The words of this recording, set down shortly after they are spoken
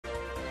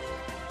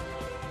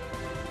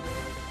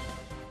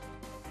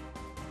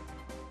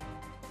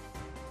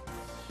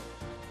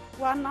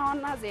ዋና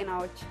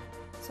ዜናዎች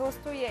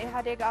ሶስቱ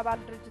የኢህአዴግ አባል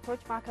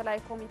ድርጅቶች ማዕከላዊ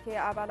ኮሚቴ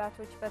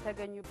አባላቶች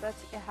በተገኙበት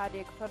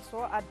ኢህአዴግ ፈርሶ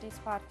አዲስ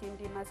ፓርቲ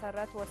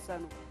እንዲመሰረት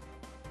ወሰኑ።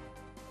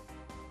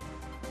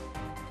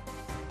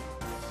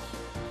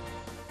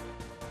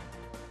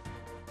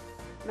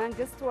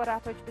 መንግስት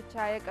ወራቶች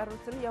ብቻ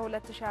የቀሩትን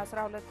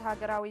የ2012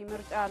 ሀገራዊ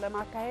ምርጫ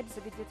ለማካሄድ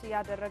ዝግጅት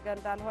ያደረገ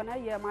እንዳልሆነ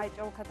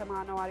የማይጨው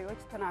ከተማ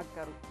ነዋሪዎች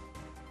ተናገሩ።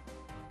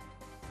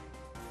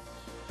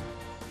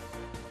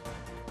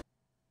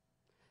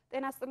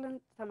 ጤና ይስጥልን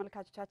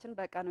ተመልካቾቻችን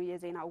በቀኑ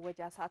የዜና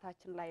ወጃ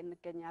ሰዓታችን ላይ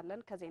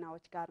እንገኛለን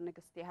ከዜናዎች ጋር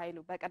ንግስቴ ኃይሉ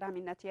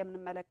በቀዳሚነት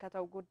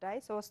የምንመለከተው ጉዳይ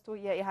ሶስቱ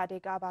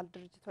የኢህአዴግ አባል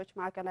ድርጅቶች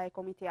ማዕከላዊ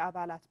ኮሚቴ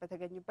አባላት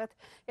በተገኙበት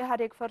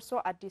ኢህአዴግ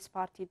ፈርሶ አዲስ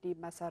ፓርቲ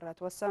እንዲመሰረት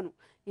ወሰኑ።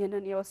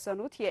 ይህንን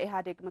የወሰኑት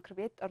የኢህአዴግ ምክር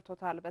ቤት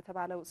ጠርቶታል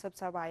በተባለው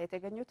ስብሰባ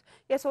የተገኙት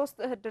የሶስት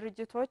እህት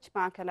ድርጅቶች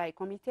ማዕከላዊ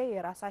ኮሚቴ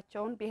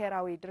የራሳቸውን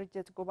ብሔራዊ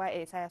ድርጅት ጉባኤ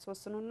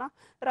ሳያስወስኑና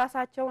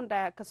ራሳቸው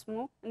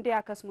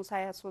እንዲያከስሙ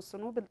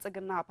ሳያስወስኑ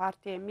ብልጽግና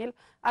ፓርቲ የሚል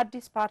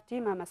አዲስ ፓርቲ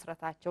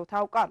መመስረታቸው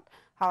ታውቋል።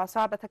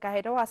 ሐዋሳ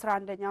በተካሄደው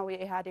 11ኛው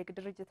የኢህአዴግ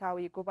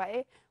ድርጅታዊ ጉባኤ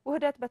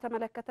ውህደት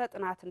በተመለከተ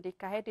ጥናት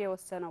እንዲካሄድ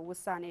የወሰነው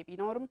ውሳኔ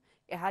ቢኖርም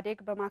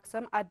ኢህአዴግ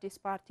በማክሰም አዲስ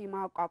ፓርቲ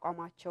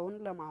ማቋቋማቸውን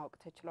ለማወቅ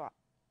ተችሏል።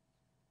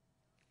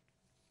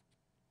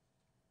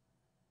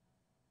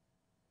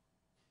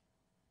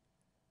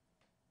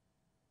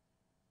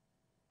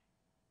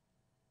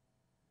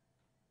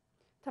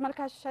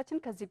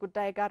 ተመልካቾቻችን ከዚህ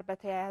ጉዳይ ጋር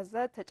በተያያዘ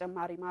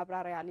ተጨማሪ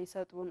ማብራሪያ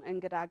ሊሰጡን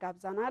እንግዳ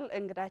ጋብዘናል።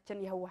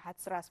 እንግዳችን የህወሓት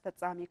ስራ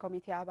አስፈጻሚ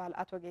ኮሚቴ አባል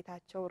አቶ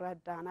ጌታቸው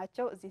ረዳ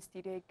ናቸው። እዚህ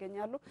ስቱዲዮ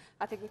ይገኛሉ።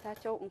 አቶ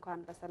ጌታቸው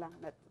እንኳን በሰላም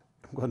መጡ።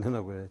 እንኳን ደህና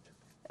ቆያችሁ።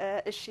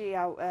 እሺ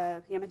ያው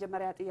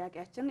የመጀመሪያ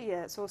ጥያቄያችን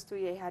የሶስቱ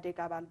የኢህአዴግ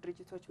አባል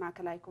ድርጅቶች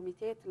ማዕከላዊ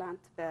ኮሚቴ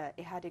ትላንት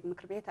በኢህአዴግ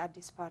ምክር ቤት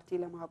አዲስ ፓርቲ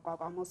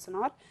ለማቋቋም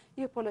ወስነዋል።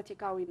 ይህ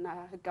ፖለቲካዊና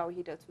ህጋዊ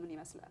ሂደቱ ምን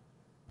ይመስላል?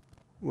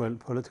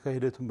 ፖለቲካዊ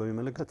ሂደቱን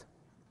በሚመለከት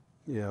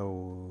ያው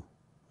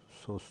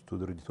ሶስቱ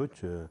ድርጅቶች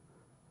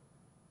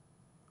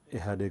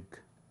ኢህአዴግ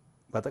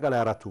በአጠቃላይ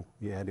አራቱ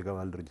የኢህአዴግ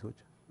አባል ድርጅቶች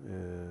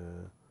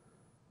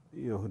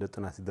የውህደት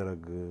ጥናት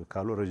ሲደረግ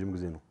ካሉ ረጅም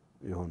ጊዜ ነው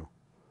የሆነው።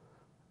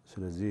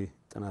 ስለዚህ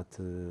ጥናት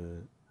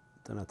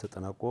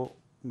ተጠናቆ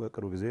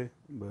በቅርብ ጊዜ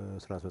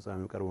በስራ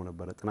አስፈጻሚው ቀርቦ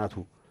ነበር። ጥናቱ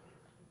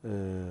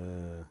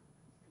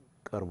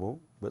ቀርቦ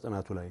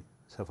በጥናቱ ላይ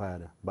ሰፋ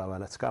ያለ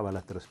በአባላት እስከ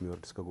አባላት ድረስ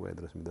የሚወርድ እስከ ጉባኤ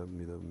ድረስ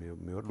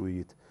የሚወርድ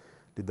ውይይት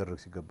ሊደረግ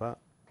ሲገባ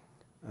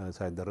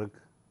ሳይደረግ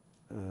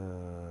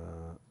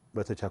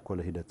በተቻኮለ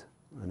ሂደት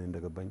እኔ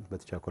እንደገባኝ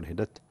በተቻኮለ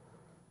ሂደት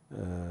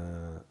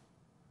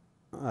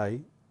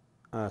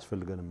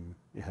አያስፈልገንም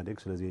ኢህአዴግ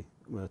ስለዚህ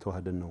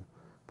ተዋህደን ነው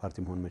ፓርቲ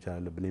መሆን መቻል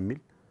አለብን የሚል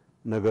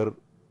ነገር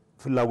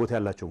ፍላጎት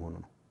ያላቸው ሆኖ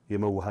ነው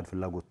የመዋሃድ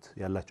ፍላጎት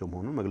ያላቸው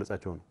ሆኖ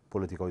መግለጻቸው ነው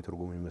ፖለቲካዊ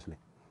ትርጉሙ ይመስለኝ።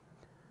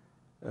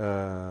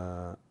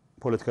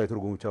 ፖለቲካዊ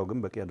ትርጉሙ ብቻው ግን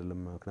በቂ አይደለም።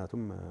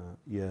 ምክንያቱም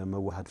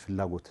የመዋሃድ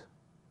ፍላጎት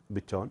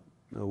ብቻውን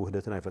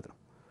ውህደትን አይፈጥርም።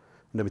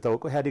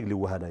 እንደሚታወቀው ኢህአዴግ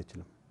ሊዋሃድ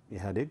አይችልም።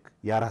 ኢህአዴግ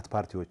የአራት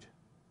ፓርቲዎች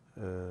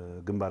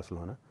ግንባር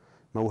ስለሆነ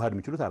መዋሃድ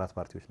የሚችሉት አራት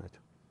ፓርቲዎች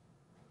ናቸው።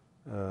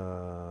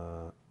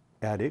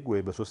 ኢህአዴግ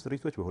ወይ በሶስት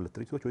ድርጅቶች በሁለት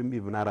ድርጅቶች ወይም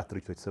ኢቭን አራት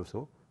ድርጅቶች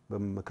ተሰብስበው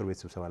በምክር ቤት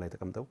ስብሰባ ላይ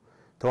ተቀምጠው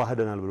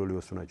ተዋህደናል ብለው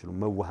ሊወስኑ አይችሉም።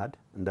 መዋሃድ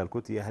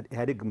እንዳልኩት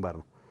ኢህአዴግ ግንባር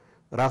ነው።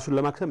 ራሱን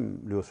ለማክሰም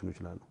ሊወስኑ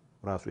ይችላሉ።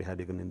 ራሱ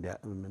ኢህአዴግን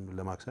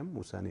ለማክሰም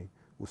ውሳኔ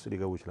ውስጥ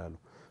ሊገቡ ይችላሉ።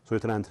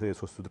 የትናንት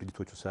የሶስቱ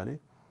ድርጅቶች ውሳኔ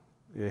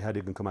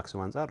ኢህአዴግን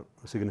ከማክሰም አንፃር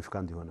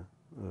ሲግኒፊካንት የሆነ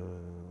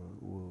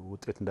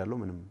ውጤት እንዳለው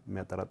ምንም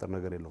የሚያጠራጥር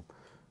ነገር የለውም።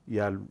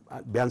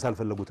 ቢያንስ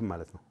አልፈለጉትም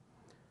ማለት ነው።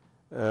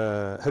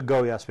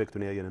 ህጋዊ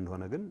አስፔክቱን ያየን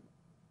እንደሆነ ግን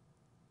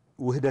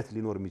ውህደት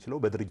ሊኖር የሚችለው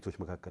በድርጅቶች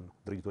መካከል ነው።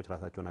 ድርጅቶች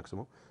ራሳቸውን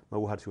አክስመው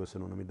መዋሃድ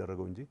ሲወስኑ ነው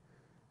የሚደረገው እንጂ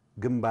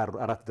ግንባር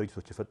አራት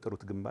ድርጅቶች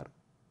የፈጠሩት ግንባር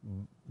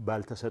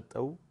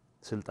ባልተሰጠው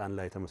ስልጣን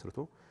ላይ ተመስርቶ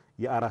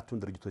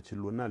የአራቱን ድርጅቶች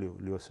ህልውና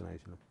ሊወስን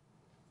አይችልም።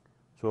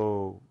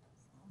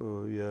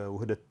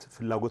 የውህደት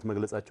ፍላጎት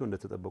መግለጻቸው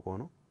እንደተጠበቀው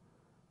ነው።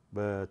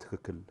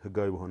 በትክክል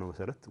ህጋዊ በሆነው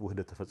መሰረት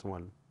ውህደት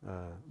ተፈጽሟል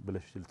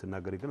ብለሽ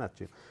ልትናገሪ ግን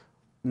አትችልም።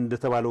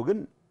 እንደተባለው ግን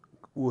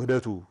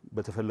ውህደቱ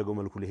በተፈለገው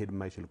መልኩ ሊሄድ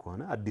የማይችል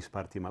ከሆነ አዲስ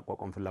ፓርቲ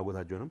ማቋቋም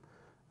ፍላጎታቸውንም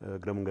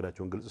እግረ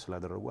መንገዳቸውን ግልጽ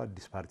ስላደረጉ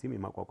አዲስ ፓርቲም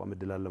የማቋቋም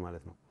እድል አለ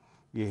ማለት ነው።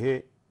 ይሄ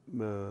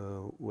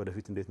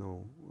ወደፊት እንዴት ነው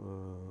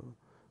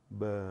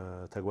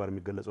በተግባር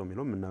የሚገለጸው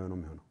የሚለው ምናምን ነው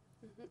የሚሆነው።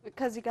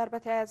 ከዚህ ጋር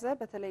በተያያዘ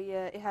በተለይ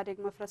የኢህአዴግ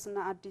መፍረስና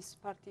አዲስ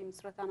ፓርቲ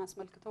ምስረታን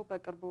አስመልክተው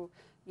በቅርቡ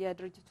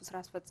የድርጅቱ ስራ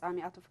አስፈጻሚ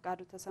አቶ ፍቃዱ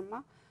ተሰማ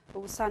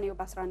ውሳኔው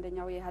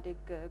በ11ኛው የኢህአዴግ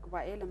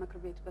ጉባኤ ለምክር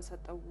ቤቱ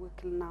በሰጠው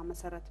ውክልና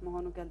መሰረት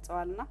መሆኑ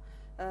ገልጸዋልና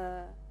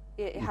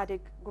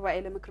የኢህአዴግ ጉባኤ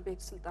ለምክር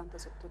ቤቱ ስልጣን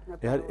ተሰጥቶት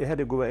ነበር።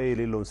 ኢህአዴግ ጉባኤ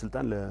የሌለውን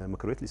ስልጣን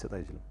ለምክር ቤት ሊሰጥ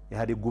አይችልም።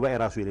 ኢህአዴግ ጉባኤ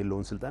ራሱ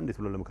የሌለውን ስልጣን እንዴት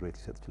ብሎ ለምክር ቤት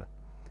ሊሰጥ ይችላል?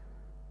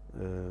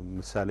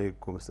 ምሳሌ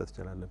መስጠት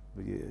ይችላል።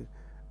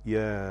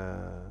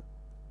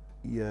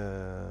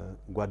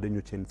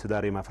 የጓደኞቼን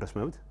ትዳር የማፍረስ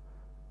መብት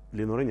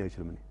ሊኖረኝ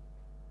አይችልም። እኔ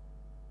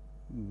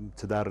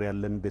ትዳር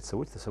ያለን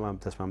ቤተሰቦች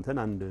ተስማምተን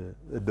አንድ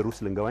እድር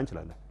ውስጥ ልንገባ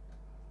እንችላለን።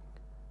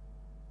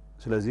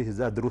 ስለዚህ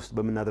እዛ እድር ውስጥ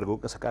በመናደርገው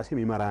እንቅስቃሴ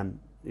የሚመራን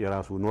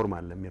የራሱ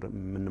ኖርማል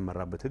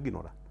የምንመራበት ህግ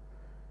ይኖራል።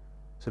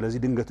 ስለዚህ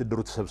ድንገት እድሩ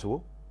ተሰብስቦ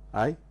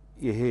አይ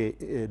ይሄ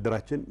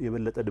ድራችን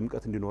የበለጠ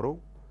ድምቀት እንዲኖረው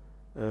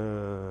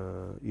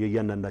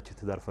የእያንዳንዳችን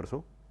ትዳር ፈርሶ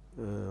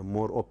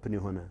ሞር ኦፕን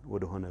የሆነ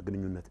ወደ ሆነ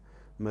ግንኙነት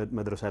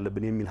መድረስ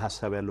አለብን የሚል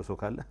ሐሳብ ያለው ሰው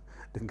ካለ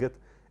ድንገት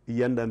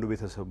እያንዳንዱ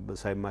ቤተሰብ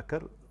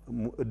ሳይማከር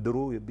እድሩ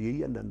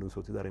የእያንዳንዱን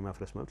ሰው ትዳር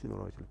የማፍረስ መብት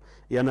ሊኖረው አይችልም።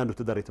 እያንዳንዱ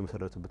ትዳር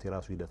የተመሰረተበት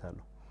የራሱ ሂደት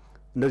አለው።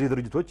 እነዚህ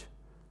ድርጅቶች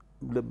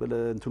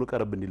እንትኑ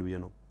ቀረብ እንዲል ብዬ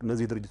ነው።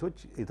 እነዚህ ድርጅቶች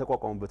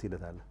የተቋቋሙበት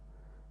ሂደት አለ።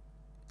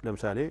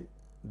 ለምሳሌ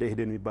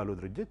ደኢህዴን የሚባለው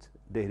ድርጅት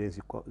ደኢህዴን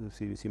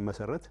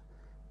ሲመሰረት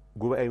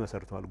ጉባኤ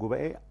መሰርተዋል።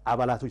 ጉባኤ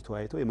አባላቶች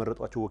ተወያይተው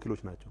የመረጧቸው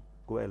ወኪሎች ናቸው።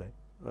 ጉባኤ ላይ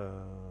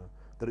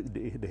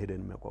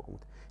ደኢህዴን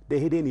የሚያቋቁሙት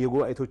ደኢህዴን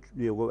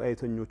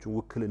የጉባኤተኞቹን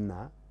ውክልና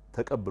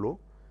ተቀብሎ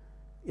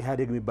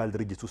ኢህአዴግ የሚባል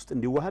ድርጅት ውስጥ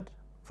እንዲዋሃድ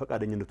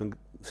ፈቃደኝነቱን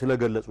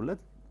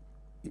ስለገለጹለት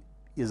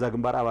የዛ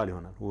ግንባር አባል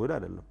ይሆናል። ውህድ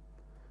አይደለም።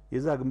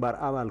 የዛ ግንባር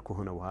አባል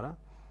ከሆነ በኋላ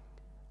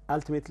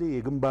አልቲሜትሊ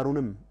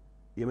የግንባሩንም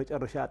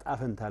የመጨረሻ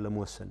ጣፈንታ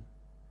ለመወሰን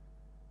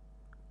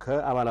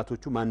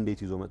ከአባላቶቹ ማንዴት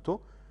ይዞ መጥቶ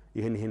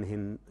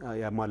ይሄን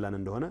ያሟላን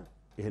እንደሆነ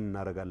ይሄን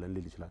እናረጋለን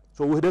ሊል ይችላል።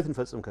 ውህደት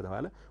እንፈጽም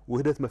ከተባለ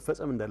ውህደት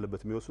መፈጸም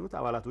እንዳለበት የሚወስኑት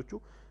አባላቶቹ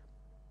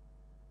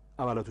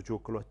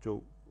ወክሏቸው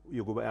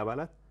የጉባኤ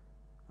አባላት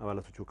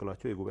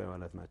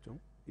ናቸው።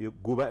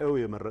 ጉባኤው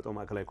የመረጠው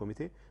ማዕከላዊ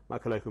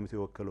ኮሚቴ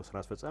የወከለው ስራ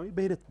አስፈጻሚ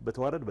በሂደት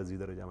በተዋረድ በዚህ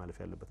ደረጃ ማለፍ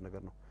ያለበት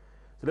ነገር ነው።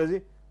 ስለዚህ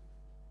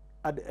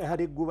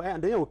ኢህአዴግ ጉባኤ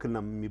አንደኛ ውክልና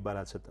የሚባል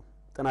አልሰጠም።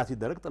 ጥናት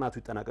ይደረግ፣ ጥናቱ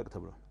ይጠናቀቅ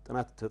ተብሏል።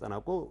 ጥናት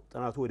ተጠናቆ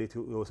ጥናቱ ወዴት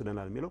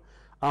ይወስደናል የሚለው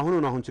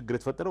አሁን ችግር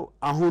የተፈጠረው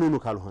አሁኑኑ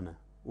ካልሆነ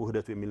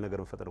ውህደቱ የሚል ነገር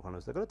መፈጠር ካልሆነ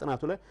በስተቀር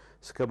ጥናቱ ላይ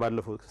እስከ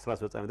ባለፈው ስራ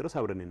አስፈጻሚ ድረስ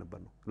አብረን ነበር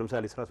ነው።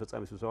 ለምሳሌ ስራ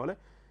አስፈጻሚ ስብሰባው ላይ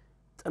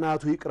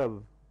ጥናቱ ይቅረብ፣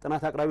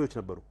 ጥናት አቅራቢዎች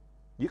ነበሩ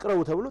ይቅረቡ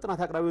ተብሎ ጥናት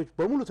አቅራቢዎች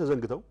በሙሉ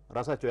ተዘንግተው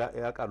ራሳቸው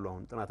ያቃሉ።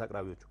 አሁን ጥናት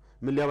አቅራቢዎቹ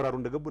ምን ሊያብራሩ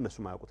እንደገቡ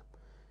እነሱም አያውቁትም።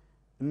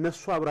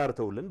 እነሱ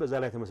አብራርተውልን በዛ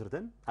ላይ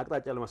ተመስርተን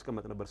አቅጣጫ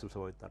ለማስቀመጥ ነበር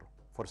ስብሰባው ይጣራው።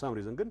 ፎር ሳም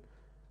ሪዝን ግን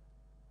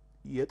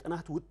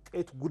የጥናት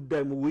ውጤት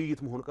ጉዳይ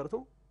ውይይት መሆን ቀርቶ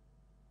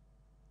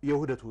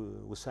የውህደት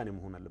ውሳኔ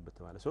መሆን አለበት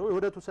ተባለ።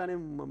 የውህደት ውሳኔ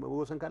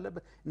መወሰን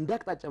ካለበት እንደ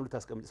አቅጣጫም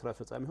ልታስቀምጥ ስራ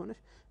አስፈጻሚ ሆነሽ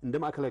እንደ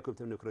ማዕከላዊ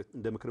ኮሚቴ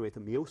እንደ ምክር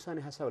ቤትም የውሳኔ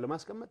ሐሳብ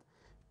ለማስቀመጥ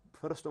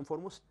ፈርስት ኦን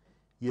ፎርሞስት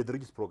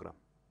የድርጅት ፕሮግራም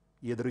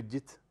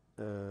የድርጅት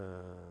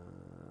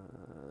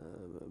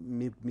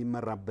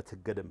የሚመራበት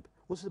ህገ ደንብ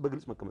ውስጥ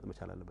በግልጽ መቀመጥ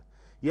መቻል አለበት።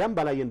 ያም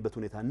ባላየንበት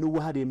ሁኔታ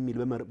እንዋሃድ የሚል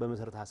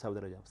በመሰረተ ሐሳብ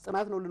ደረጃ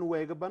ጽናት ነው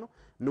ልንዋሃድ የገባ ነው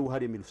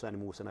እንዋሃድ የሚል ውሳኔ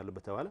መወሰን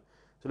አለበት ተባለ።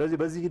 ስለዚህ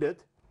በዚህ ሂደት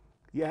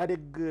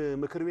የኢህአዴግ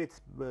ምክር ቤት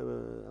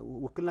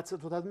ውክልና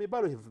ተሰጥቶታል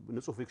የሚባለው ይሄ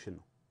ንጹህ ፊክሽን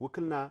ነው።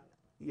 ውክልና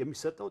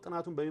የሚሰጠው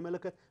ጥናቱን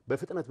በሚመለከት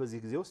በፍጥነት በዚህ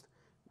ጊዜ ውስጥ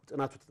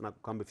ጥናቱ ተጠናቆ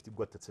ካም በፊት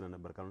ይጓተት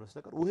ስለነበር ካልሆነ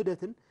በስተቀር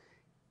ውህደትን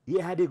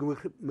የኢህአዴግ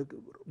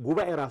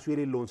ጉባኤ ራሱ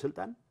የሌለውን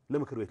ስልጣን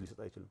ለምክር ቤት ሊሰጥ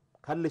አይችልም።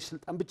 ካለሽ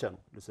ስልጣን ብቻ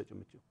ነው ልሰጭ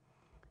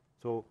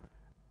የምትችለው።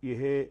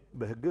 ይሄ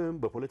በህግም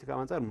በፖለቲካ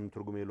አንፃር ምን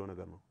ትርጉም የለው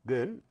ነገር ነው።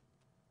 ግን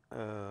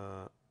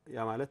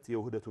ያ ማለት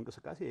የውህደቱ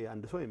እንቅስቃሴ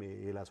አንድ ሰው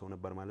የሌላ ሰው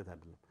ነበር ማለት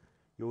አይደለም።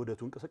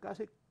 የውህደቱ እንቅስቃሴ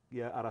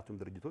የአራቱም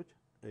ድርጅቶች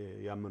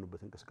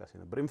ያመኑበት እንቅስቃሴ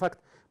ነበር። ኢንፋክት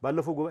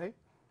ባለፈው ጉባኤ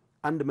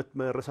አንድ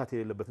መረሳት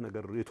የሌለበት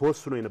ነገር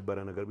የተወሰነ የነበረ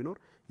ነገር ቢኖር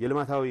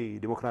የልማታዊ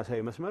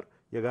ዲሞክራሲያዊ መስመር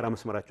የጋራ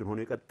መስመራችን ሆኖ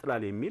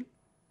ይቀጥላል የሚል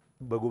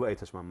በጉባኤ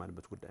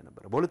ተስማማንበት ጉዳይ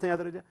ነበር። በሁለተኛ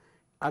ደረጃ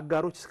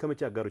አጋሮች እስከመቼ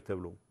አጋሮች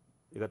ተብለው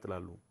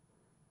ይቀጥላሉ?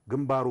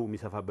 ግንባሩ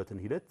የሚሰፋበትን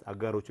ሂደት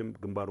አጋሮችም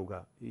ግንባሩ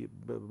ጋር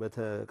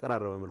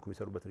በተቀራረበ መልኩ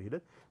የሚሰሩበትን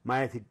ሂደት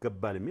ማየት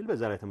ይገባል የሚል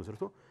በዛ ላይ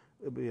ተመስርቶ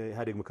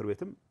የኢህአዴግ ምክር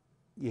ቤትም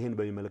ይሄን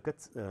በሚመለከት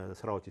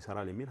ስራዎች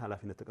ይሰራል የሚል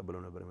ኃላፊነት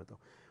ተቀብለው ነበር የመጣው።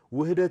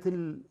 ውህደትን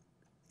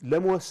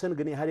ለመወሰን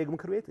ግን የኢህአዴግ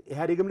ምክር ቤት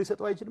ኢህአዴግም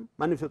ሊሰጠው አይችልም፣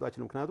 ማንም ሊሰጠው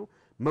አይችልም። ምክንያቱም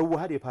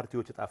መዋሃድ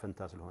የፓርቲዎች ዕጣ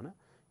ፈንታ ስለሆነ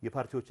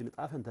የፓርቲዎችን ዕጣ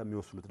ፈንታ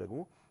የሚወስኑት ደግሞ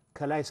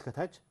ከላይ እስከ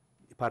ታች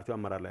ፓርቲው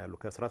አመራር ላይ ያለው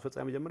ከስራ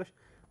አስፈጻሚ ጀምረሽ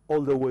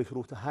all the way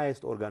through to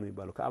highest organ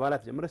የሚባለው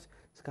ከአባላት ጀምረሽ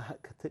እስከ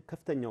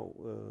ከፍተኛው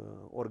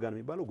ኦርጋን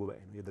የሚባለው ጉባኤ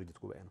ነው፣ የድርጅት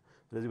ጉባኤ ነው።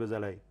 ስለዚህ በዛ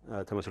ላይ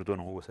ተመስርቶ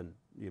ነው ወሰን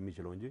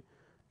የሚችለው እንጂ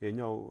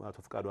የኛው አቶ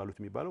ፍቃዱ አሉት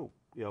የሚባለው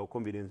ያው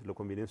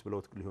ለኮንቬኒየንስ ብለው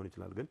ሊሆን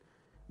ይችላል። ግን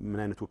ምን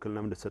አይነት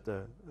ውክልናም እንደተሰጠ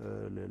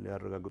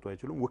ሊያረጋግጡ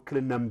አይችሉም።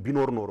 ውክልናም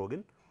ቢኖር ኖሮ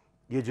ግን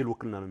የጅል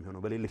ውክልና ነው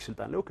የሚሆነው። በሌለሽ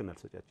ስልጣን ላይ ውክልና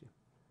አልሰጫችሁ።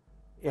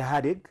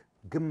 ኢህአዴግ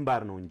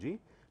ግንባር ነው እንጂ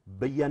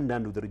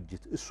በእያንዳንዱ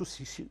ድርጅት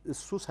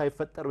እሱ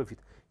ሳይፈጠር በፊት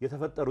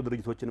የተፈጠሩ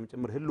ድርጅቶችንም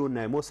ጭምር ህልውና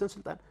የመወሰን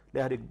ስልጣን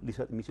ለኢህአዴግ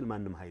ሊሰጥ የሚችል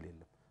ማንም ኃይል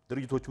የለም።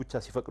 ድርጅቶቹ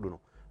ብቻ ሲፈቅዱ ነው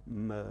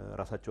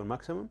ራሳቸውን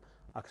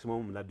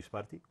አክስመውም ለአዲስ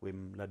ፓርቲ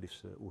ወይም ለአዲስ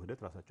ውህደት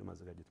ራሳቸውን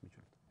ማዘጋጀት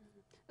የሚችሉት።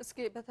 እስኪ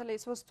በተለይ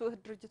ሶስቱ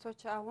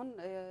ድርጅቶች አሁን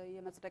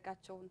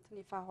የመጽደቃቸው እንትን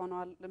ይፋ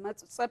ሆኗል፣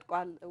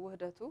 ጸድቋል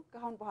ውህደቱ።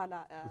 ከአሁን በኋላ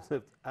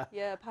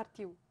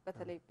የፓርቲው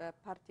በተለይ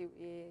በፓርቲው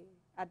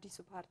የአዲሱ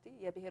ፓርቲ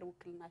የብሔር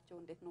ውክልናቸው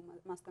እንዴት ነው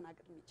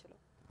ማስተናገድ የሚችለው?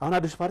 አሁን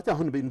አዲስ ፓርቲ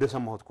አሁን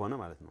እንደሰማሁት ከሆነ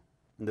ማለት ነው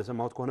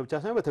እንደሰማሁት ከሆነ ብቻ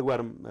ሳይሆን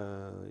በተግባርም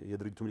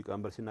የድርጅቱ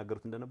ሊቀመንበር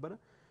ሲናገሩት እንደነበረ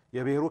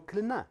የብሔር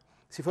ውክልና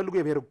ሲፈልጉ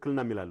የብሔር ውክልና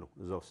የሚላለው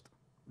እዛ ውስጥ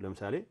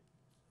ለምሳሌ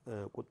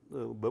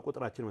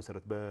በቁጥራችን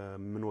መሰረት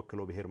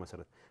በምንወክለው ብሔር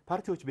መሰረት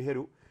ፓርቲዎች ብሔር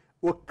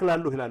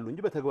ወክላሉ ይላሉ እንጂ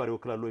በተግባር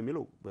ይወክላሉ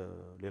የሚለው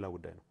ሌላ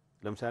ጉዳይ ነው።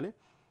 ለምሳሌ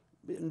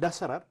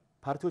እንዳሰራር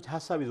ፓርቲዎች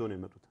ሐሳብ ይዘው ነው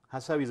የሚመጡት።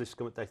 ሐሳብ ይዘሽ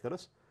እስከመጣች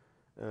ድረስ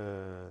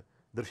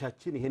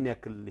ድርሻችን ይሄን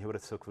ያክል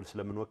የህብረተሰብ ክፍል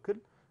ስለምንወክል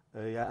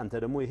አንተ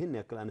ደግሞ ይሄን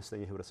ያክል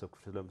አነስተኛ ህብረተሰብ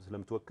ክፍል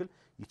ስለምትወክል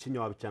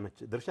ይችኛዋ ብቻ ነች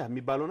ድርሻ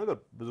የሚባለው ነገር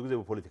ብዙ ጊዜ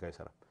በፖለቲካ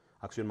ይሰራል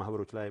አክሲዮን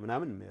ማህበሮች ላይ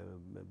ምናምን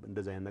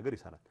እንደዛ አይነት ነገር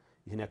ይሰራል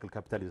ይሄን ያክል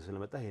ካፒታል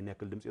ስለመጣ ይሄን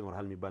ያክል ድምጽ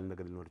ይኖርሃል የሚባል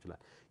ነገር ሊኖር ይችላል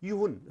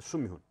ይሁን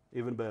እሱም ይሁን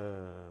ኢቭን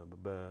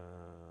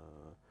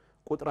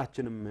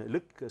በቁጥራችንም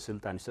ልክ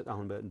ስልጣን ይሰጥ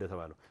አሁን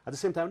እንደተባለው at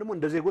the same time ደግሞ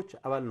እንደ ዜጎች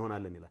አባል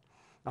እንሆናለን ይላል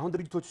አሁን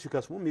ድርጅቶቹ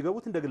ሲከስሙ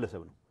የሚገቡት እንደ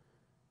ግለሰብ ነው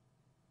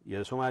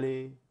የሶማሌ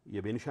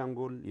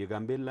የቤኒሻንጉል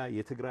የጋምቤላ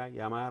የትግራይ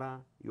የአማራ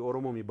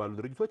የኦሮሞ የሚባሉ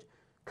ድርጅቶች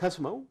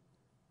ከስመው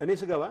እኔ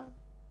ስገባ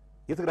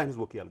የትግራይ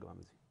ህዝብ ወኪል አልገባም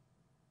እዚህ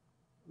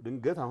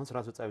ድንገት አሁን ስራ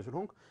አስፈጻሚ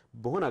ስለሆንኩ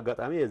በሆነ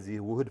አጋጣሚ እዚህ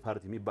ውህድ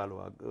ፓርቲ የሚባለው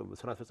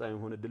ስራ አስፈጻሚ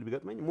ሆነ ድል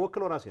ቢገጥመኝ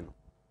መወክለው ራሴ ነው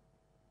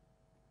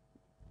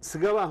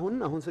ስገባ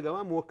አሁን ስገባ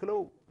መወክለው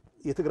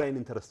የትግራይን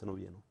ኢንተረስት ነው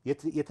ነው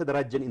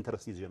የተደራጀን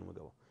ኢንተረስት ይዤ ነው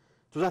መገባው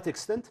to that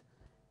extent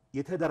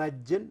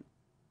የተደራጀን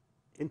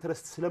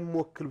ኢንተረስት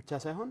ስለምወክል ብቻ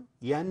ሳይሆን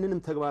ያንንም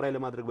ተግባራዊ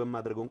ለማድረግ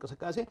በማድረገው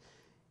እንቅስቃሴ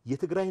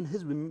የትግራይን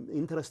ህዝብ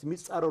ኢንተረስት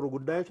የሚጻረሩ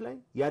ጉዳዮች ላይ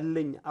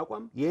ያለኝ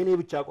አቋም የኔ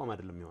ብቻ አቋም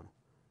አይደለም የሚሆነው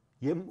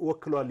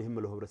ወክሏል ይሄም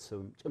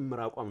ለህብረተሰብም ጭምር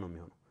አቋም ነው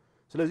የሚሆነው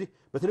ስለዚህ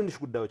በትንንሽ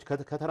ጉዳዮች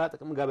ከተራ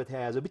ጥቅም ጋር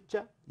በተያያዘ ብቻ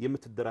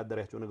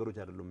የምትደራደራቸው ነገሮች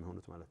አይደሉም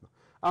የሚሆኑት ማለት ነው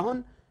አሁን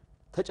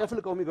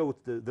ተጨፍልቀው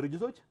የሚገቡት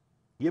ድርጅቶች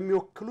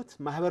የሚወክሉት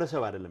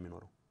ማህበረሰብ አይደለም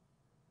የሚኖረው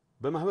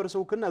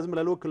በማህበረሰቡ ከና ዝም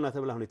ብላ ለወክልና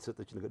ተብላ አሁን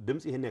የተሰጠች ነገር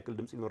ድምጽ ይሄን ያክል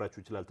ድምጽ ሊኖራችሁ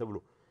ይችላል ተብሎ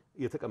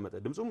የተቀመጠ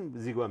ድምጹም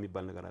እዚህ ጋር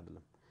የሚባል ነገር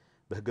አይደለም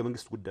በህገ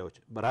መንግስት ጉዳዮች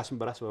በራስ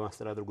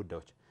በማስተዳደር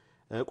ጉዳዮች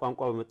ቋንቋ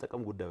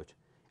በመጠቀም ጉዳዮች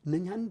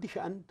እነኛ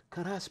አንድ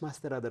ከራስ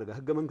ማስተዳደር ጋር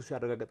ህገ መንግስቱ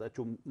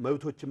ያረጋገጣቸው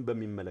መብቶችን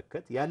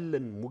በሚመለከት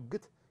ያለን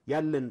ሙግት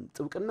ያለን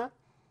ጥብቅና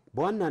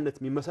በዋናነት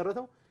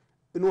የሚመሰረተው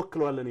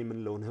እንወክለዋለን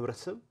የምንለውን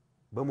ህብረተሰብ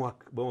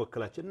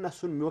በመወከላችን እና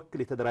እሱን የሚወክል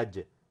የተደራጀ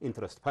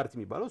ኢንተረስት ፓርቲ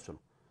የሚባለው እሱ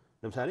ነው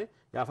ለምሳሌ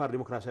የአፋር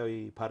ዲሞክራሲያዊ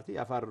ፓርቲ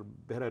የአፋር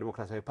ብሔራዊ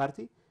ዲሞክራሲያዊ ፓርቲ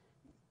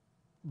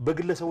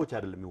በግለሰቦች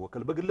አይደለም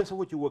የሚወከል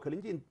በግለሰቦች ይወከል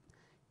እንጂ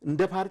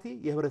እንደ ፓርቲ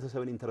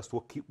የህብረተሰብን ኢንተረስት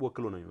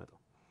ወክሎ ነው የሚመጣው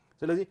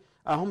ስለዚህ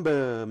አሁን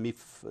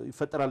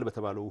በሚፈጠራል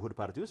በተባለው ውህድ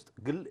ፓርቲ ውስጥ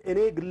እኔ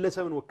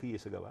ግለሰብን ወክዬ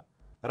ስገባ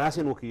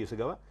ራሴን ወክዬ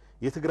ስገባ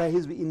የትግራይ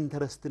ህዝብ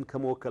ኢንተረስትን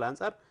ከመወከል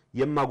አንፃር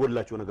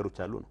የማጎላቸው ነገሮች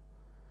አሉ ነው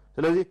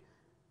ስለዚህ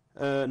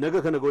ነገ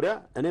ከነገ ወዲያ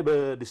እኔ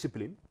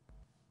በዲሲፕሊን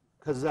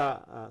ከዛ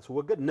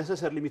ስወገድ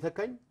ነሰሰርሊ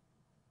የሚተካኝ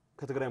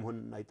ከትግራይ መሆን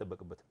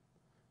አይጠበቅበትም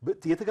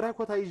የትግራይ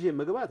ኮታ ይዤ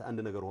መግባት አንድ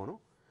ነገር ሆኖ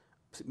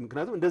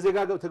ምክንያቱም እንደዚህ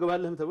ጋር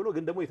ተገባለህም ተብሎ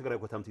ግን ደግሞ የትግራይ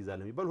ኮታም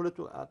ትይዛለህ የሚባል ሁለቱ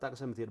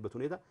አጣቀሰ የምትሄድበት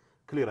ሁኔታ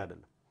ክሊር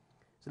አይደለም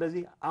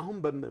ስለዚህ አሁን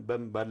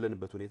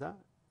ባለንበት ሁኔታ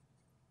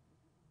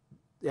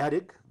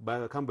ያደግ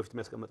በካም በፊት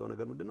የሚያስቀምጠው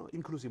ነገር ምንድነው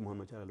ኢንክሉሲቭ መሆን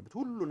መቻል አለበት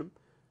ሁሉንም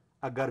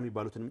አጋር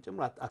የሚባሉትንም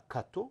ጭምር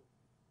አካቶ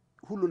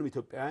ሁሉንም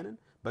ኢትዮጵያውያንን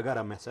በጋራ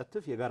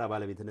የሚያሳትፍ የጋራ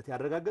ባለቤትነት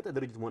ያረጋገጠ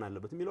ድርጅት መሆን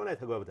አለበት የሚለው ላይ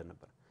ተግባብተን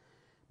ነበር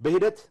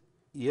በሂደት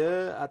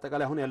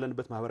የአጠቃላይ አሁን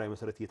ያለንበት ማህበራዊ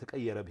መሰረት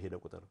እየተቀየረ በሄደ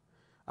ቁጥር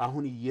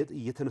አሁን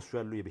እየተነሱ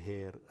ያሉ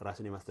የብሔር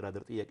ራስን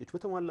የማስተዳደር ጥያቄዎች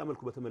በተሟላ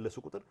መልኩ በተመለሱ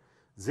ቁጥር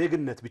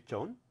ዜግነት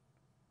ብቻውን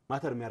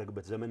ማተር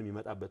የሚያደርግበት ዘመን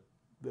የሚመጣበት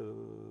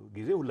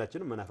ጊዜ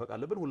ሁላችንም መናፈቅ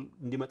አለብን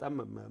እንዲመጣ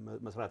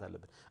መስራት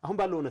አለብን አሁን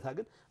ባለው ሁኔታ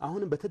ግን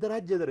አሁንም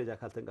በተደራጀ ደረጃ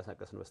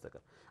ካልተንቀሳቀስን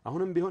በስተቀር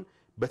አሁንም ቢሆን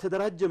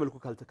በተደራጀ መልኩ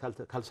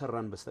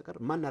ካልሰራን በስተቀር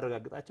ማን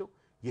ያረጋግጣቸው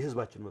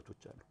የህዝባችን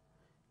መብቶች አሉ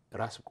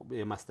ራስ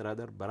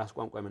የማስተዳደር በራስ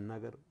ቋንቋ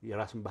መናገር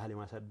የራስን ባህል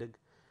የማሳደግ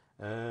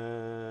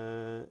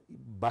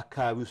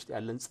በአካባቢ ውስጥ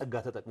ያለን ጸጋ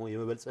ተጠቅሞ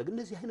የመበልጸግ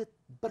እንደዚህ አይነት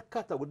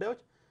በርካታ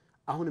ጉዳዮች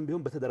አሁንም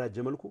ቢሆን በተደራጀ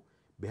መልኩ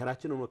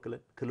ብሔራችንን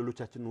ወክለን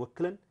ክልሎቻችንን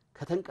ወክለን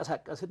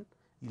ከተንቀሳቀስን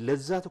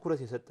ለዛ ትኩረት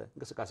የሰጠ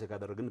እንቅስቃሴ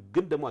ካደረግን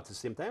ግን ደግሞ at the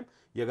same time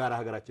የጋራ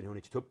ሀገራችን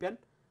የሆነች ኢትዮጵያን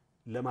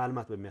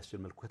ለማልማት በሚያስችል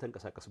መልኩ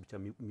ከተንቀሳቀስ ብቻ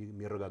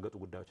የሚረጋገጡ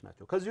ጉዳዮች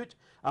ናቸው ከዚህ ውጭ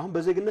አሁን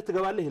በዜግነት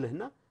ትገባለህ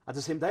ይልህና at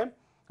the same time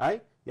አይ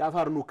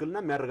የአፋርን ወክልና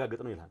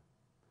የሚያረጋግጥ ነው ይላል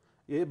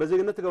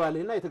በዜግነት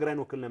ትገባለህና የትግራይን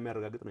ወክልና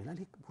የሚያረጋግጥ ነው ይላል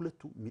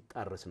ሁለቱ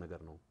የሚጣረስ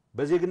ነገር ነው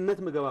በዜግነት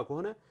ምገባ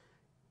ከሆነ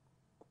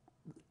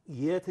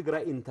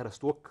የትግራይ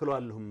ኢንተረስት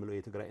ወክሏልሁም ነው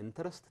የትግራይ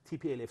ኢንተረስት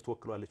ቲፒኤልኤፍ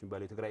ተወክሏለች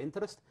የሚባለው የትግራይ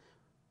ኢንተረስት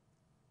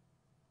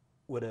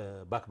ወደ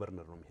ባክ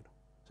በርነር ነው የሚሄደው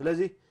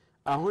ስለዚህ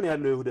አሁን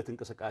ያለው የውህደት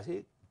እንቅስቃሴ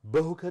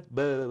በሁከት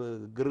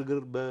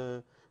በግርግር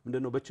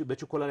ምንድነው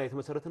በችኮላ ላይ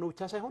የተመሰረተ ነው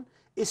ብቻ ሳይሆን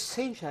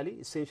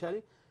ኢሴንሻሊ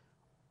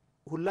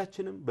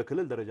ሁላችንም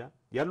በክልል ደረጃ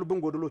ያሉብን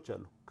ጎድሎች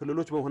አሉ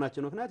ክልሎች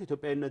በመሆናችን ምክንያት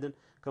ኢትዮጵያዊነትን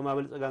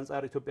ከማበልጸግ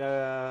አንፃር ኢትዮጵያ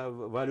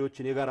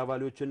ቫልዩዎችን የጋራ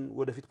ቫልዩዎችን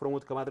ወደፊት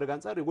ፕሮሞት ከማድረግ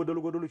አንፃር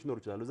ጎድሎች ይኖሩ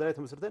ይችላሉ እዛ ላይ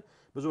ተመስርተን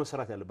ብዙ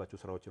መሰራት ያለባቸው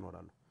ስራዎች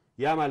ይኖራሉ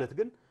ያ ማለት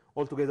ግን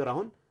ኦል ቱጌዘር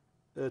አሁን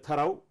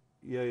ተራው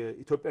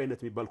የኢትዮጵያዊነት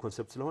የሚባል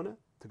ኮንሰፕት ስለሆነ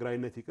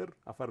ትግራይነት ይቅር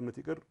አፋርነት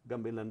ይቅር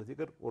ጋምቤላነት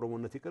ይቅር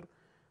ኦሮሞነት ይቅር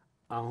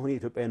አሁን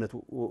የኢትዮጵያዊነቱ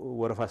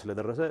ወረፋ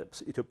ስለደረሰ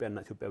ኢትዮጵያና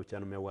ኢትዮጵያ ብቻ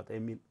ነው የሚያዋጣ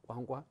የሚል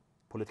ቋንቋ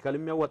ፖለቲካሊ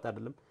የሚያዋጣ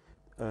አይደለም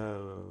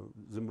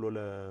ዝም ብሎ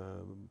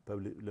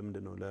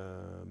ለምንድነው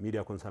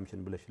ለሚዲያ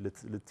ኮንሳምፕሽን ብለሽ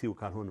ልትዩ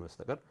ካልሆነ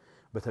በስተቀር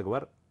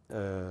በተግባር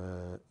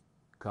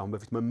ካሁን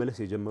በፊት መመለስ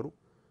የጀመሩ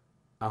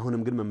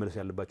አሁንም ግን መመለስ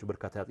ያለባቸው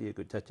በርካታ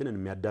ጥያቄዎቻችንን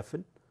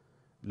የሚያዳፍን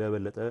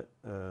ለበለጠ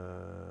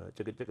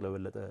ጭቅጭቅ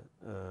ለበለጠ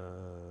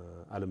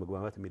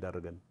አለመግባባት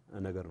የሚዳርገን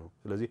ነገር ነው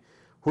ስለዚህ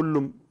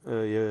ሁሉም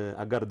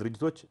የአጋር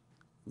ድርጅቶች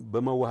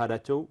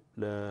በመዋሃዳቸው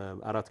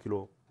ለ4 ኪሎ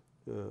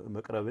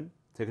መቅረብን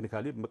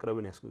ቴክኒካሊ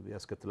መቅረብን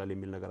ያስከትላል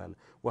የሚል ነገር አለ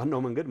ዋናው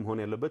መንገድ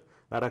መሆን ያለበት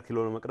ለ4 ኪሎ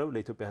መቅረብ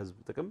ለኢትዮጵያ ህዝብ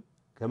ጥቅም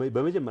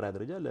በመጀመሪያ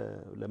ደረጃ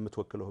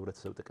ለምትወክለው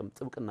ህብረተሰብ ጥቅም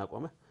ጥብቅና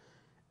ቆመ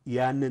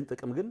ያንን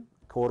ጥቅም ግን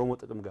ከኦሮሞ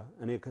ጥቅም ጋር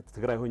እኔ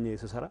ከትግራይ ሆኜ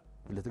ስሰራ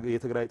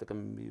የትግራይ ጥቅም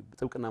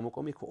ጥብቅና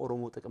መቆሜ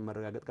ከኦሮሞ ጥቅም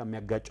መረጋገጥ ጋር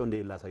የሚያጋጨው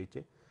እንደሌላ ሳይቼ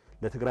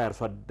ለትግራይ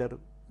አርሶ አደር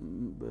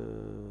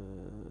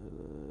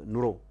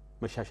ኑሮ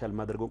መሻሻል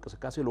ማድረገው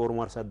እንቅስቃሴ ለኦሮሞ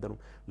አርሶ አደርም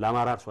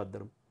ለአማራ አርሶ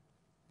አደርም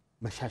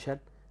መሻሻል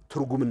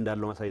ትርጉም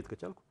እንዳለው ማሳየት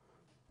ከቻልኩ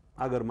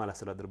አገር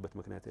ማላስተዳድርበት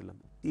ምክንያት የለም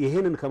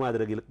ይሄንን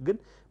ከማድረግ ይልቅ ግን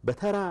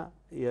በተራ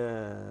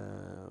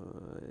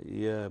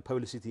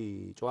የፐብሊሲቲ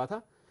ጨዋታ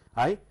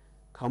አይ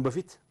ካሁን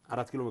በፊት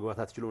 4 ኪሎ መግባት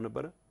አትችሉም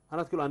ነበር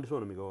 4 ኪሎ አንድ ሰው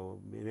ነው የሚገባው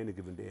እኔ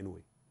ግብ እንደ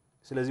ኤኒዌይ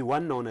ስለዚህ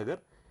ዋናው ነገር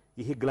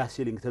ይሄ ግላስ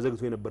ሲሊንግ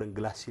ተዘግቶ የነበረን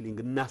ግላስ ሲሊንግ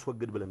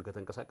እናስወግድ ብለን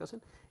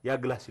ከተንቀሳቀስን ያ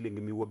ግላስ ሲሊንግ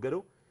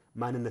የሚወገደው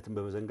ማንነትን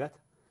በመዘንጋት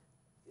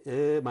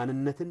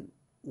ማንነትን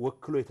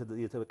ወክሎ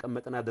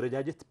የተቀመጠና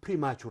ደረጃጀት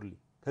ፕሪማቹርሊ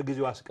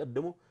ከጊዜው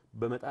አስቀድሞ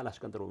በመጣል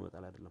አስቀንጥሮ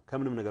በመጣል አይደለም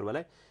ከምንም ነገር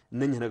በላይ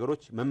እነኚህ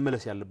ነገሮች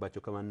መመለስ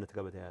ያለባቸው ከማንነት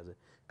ጋር በተያያዘ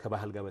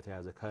ከባህል ጋር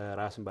በተያያዘ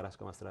ከራስን በራስ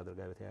ከማስተዳደር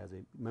ጋር በተያያዘ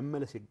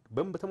መመለስ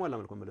በተሟላ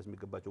መልኩ መመለስ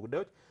የሚገባቸው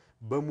ጉዳዮች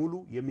በሙሉ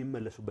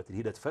የሚመለሱበት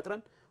ሂደት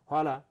ፈጥረን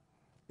ኋላ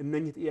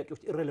እነኚህ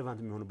ጥያቄዎች ኢሬሌቫንት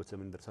የሚሆኑበት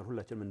ዘመን ደርሰን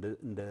ሁላችንም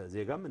እንደ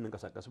ዜጋም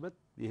እንንቀሳቀስበት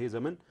ይሄ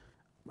ዘመን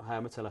 20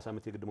 ዓመት 30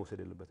 ዓመት የግድ መውሰድ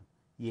የለበትም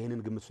ይሄንን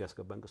ግምት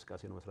ያስገባ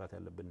እንቅስቃሴ ነው መስራት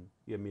ያለብን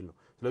የሚል ነው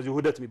ስለዚህ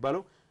ውህደት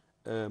የሚባለው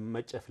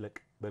መጨፍለቅ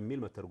በሚል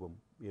መተርጎም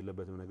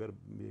የለበትም ነገር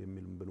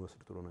የሚል ብንወስድ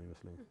ጥሩ ነው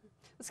ይመስለኝ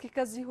እስኪ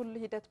ከዚህ ሁሉ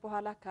ሂደት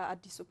በኋላ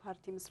ከአዲሱ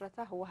ፓርቲ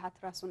መስረታ ህወሓት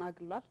ራሱን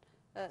አግሏል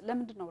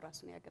ለምንድን ነው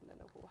ራሱን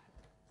ያገለለው ህወሓት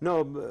ነው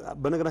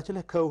በነገራችን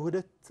ላይ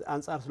ከውህደት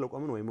አንፃር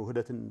ስለቆምን ወይ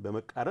ውህደትን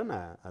በመቃረን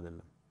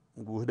አይደለም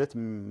ውህደት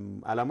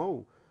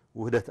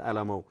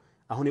ዓላማው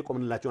አሁን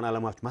የቆምንላቸውን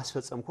ዓላማዎች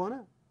ማስፈጸም ከሆነ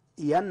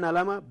ያን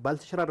ዓላማ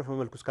ባልተሸራረፈ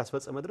መልኩ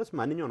እስካስፈጸመ ድረስ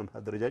ማንኛውንም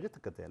አደረጃጀት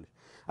ተከታያለሽ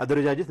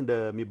አደረጃጀት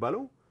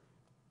እንደሚባለው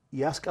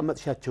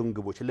ያስቀመጥሻቸውን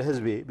ግቦች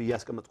ለህዝቤ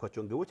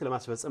በያስቀመጥኳቸውን ግቦች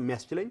ለማስፈጸም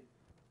የሚያስችለኝ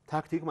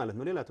ታክቲክ ማለት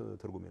ነው ሌላ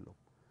ትርጉም የለውም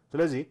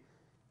ስለዚህ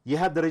ይህ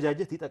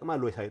አደረጃጀት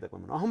ይጠቅማል ወይ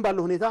ሳይጠቅም ነው አሁን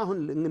ባለው ሁኔታ አሁን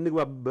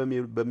እንግባ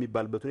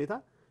በሚባልበት ሁኔታ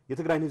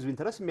የትግራይን ህዝብ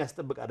ኢንተረስ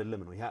የሚያስጠብቅ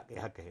አይደለም ነው ይሄ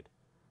አካሄድ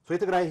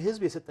የትግራይ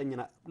ህዝብ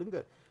የሰጠኝና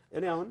ልንገር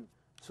እኔ አሁን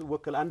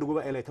ወከል አንድ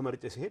ጉባኤ ላይ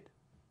ተመርጬ ሲሄድ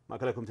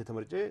ማዕከላዊ ኮሚቴ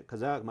ተመርጬ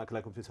ከዛ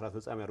ማዕከላዊ ኮሚቴ ስራ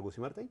አስፈጻሚ አድርጎ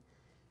ሲመርጠኝ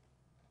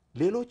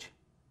ሌሎች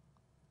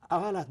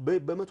አባላት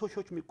በመቶ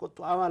ሺዎች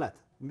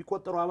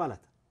የሚቆጠሩ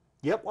አባላት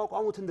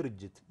ያቋቋሙትን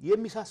ድርጅት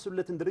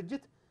የሚሳስሉለትን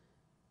ድርጅት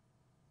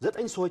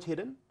 9 ሰዎች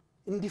ሄደን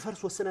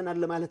እንዲፈርስ ወሰነናል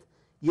ለማለት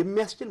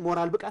የሚያስችል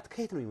ሞራል ብቃት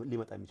ከየት ነው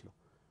ሊመጣ የሚችለው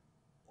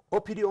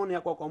ኦፒዲኦን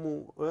ያቋቋሙ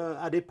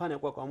አዴፓን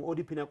ያቋቋሙ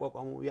ኦዲፒን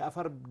ያቋቋሙ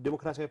የአፋር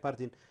ዴሞክራሲያዊ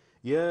ፓርቲን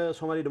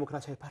የሶማሌ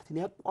ዴሞክራሲያዊ ፓርቲን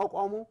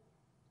ያቋቋሙ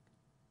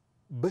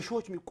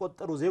በሺዎች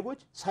የሚቆጠሩ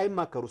ዜጎች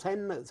ሳይማከሩ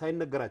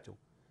ሳይነገራቸው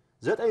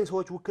 9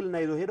 ሰዎች ውክልና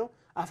ይዘው ሄደው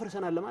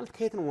አፍርሰናል ለማለት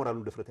ከየት ነው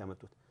ሞራሉን ድፍረት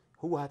ያመጡት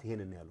ህወሓት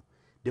ይሄንን ያለው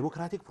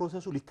ዴሞክራቲክ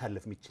ፕሮሰሱ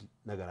ሊታለፍ የሚችል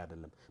ነገር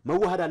አይደለም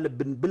መዋሃድ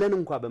አለብን ብለን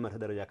እንኳን በመርህ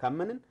ደረጃ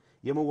ካመንን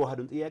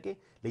የመዋሃዱን ጥያቄ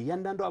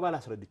ለእያንዳንዱ አባል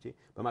አስረድቼ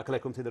በማዕከላዊ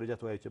ኮሚቴ ደረጃ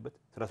ተወያይቼበት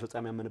ስራ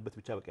አስፈጻሚ ያመነበት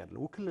ብቻ በቂ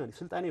አይደለም ውክልና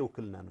ስልጣኔ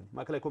ውክልና ነው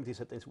ማዕከላዊ ኮሚቴ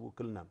የሰጠኝ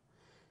ውክልና ነው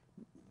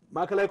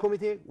ማዕከላዊ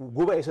ኮሚቴ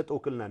ጉባኤ የሰጠው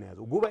ውክልና ነው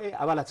ያዘው ጉባኤ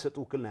አባላት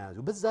የሰጠው ውክልና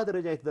ያዘው በዛ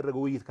ደረጃ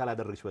የተደረገው ውይይት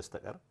ካላደረግሽ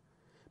በስተቀር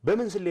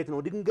በምን ስሌት ነው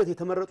ድንገት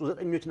የተመረጡ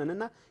 9ኞች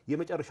ነንና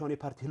የመጨረሻውን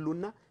የፓርቲ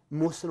ህሉና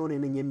መወሰነው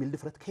ነኝ የሚል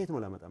ድፍረት ከየት ነው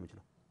ላመጣ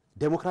የምችለው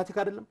ዴሞክራቲክ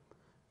አይደለም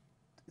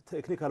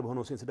ቴክኒካል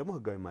በሆነው ሴንስ ደግሞ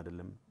ህጋዊም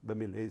አይደለም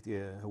በሚል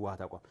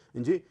የህወሓት አቋም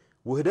እንጂ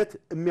ውህደት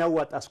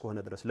የሚያዋጣ እስከሆነ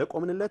ድረስ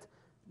ለቆምንለት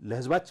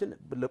ለህዝባችን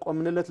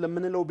ለቆምንለት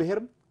ለምንለው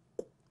ብሔርም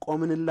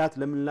ቆምንላት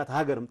ለምንላት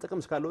ሀገርም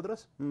ጥቅም እስካለው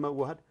ድረስ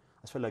መዋሃድ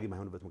አስፈላጊ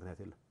ማይሆንበት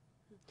ምክንያት የለም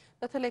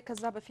በተለይ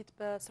ከዛ በፊት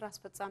በስራ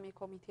አስፈጻሚ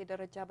ኮሚቴ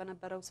ደረጃ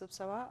በነበረው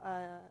ስብሰባ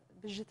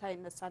ብዥታ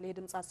ይነሳል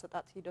የድምጽ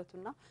አሰጣጥ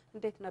ሂደቱና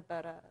እንዴት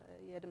ነበር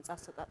የድምጽ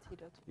አሰጣጥ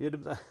ሂደቱ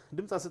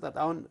የድምጽ አሰጣጥ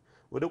አሁን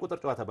ወደ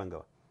ቁጥር ጨዋታ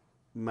ባንገባ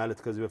ማለት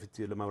ከዚህ በፊት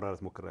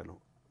ለማብራራት ሞክራለሁ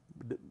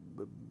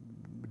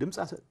ድምጽ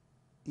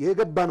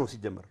የገባ ነው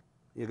ሲጀመር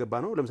የገባ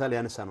ነው ለምሳሌ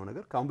ያነሳ ነው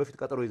ነገር ካሁን በፊት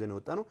ቀጠሮ ይዘን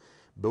የወጣ ነው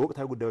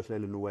በወቅታዊ ጉዳዮች ላይ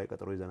ልንዋይ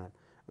ቀጠሮ ይዘናል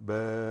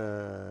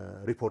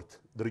በሪፖርት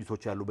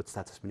ድርጅቶች ያሉበት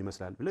ስታተስ ምን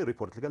ይመስላል ብለ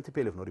ሪፖርት ልከን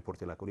ቲፒኤልኤፍ ነው ሪፖርት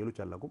የላከው ሌሎች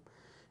አላቁም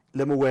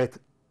ለመዋየት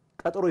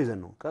ቀጠሮ ይዘን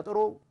ነው ቀጠሮ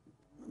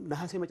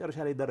ነሐሴ መጨረሻ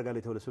ላይ ይደረጋል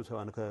የተባለ ስብሰባ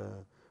ነው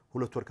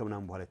ከ2 ወር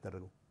ከምናምን በኋላ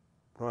የተደረገው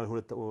ፕሮባብሊ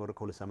 2 ወር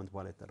ከ2 ሳምንት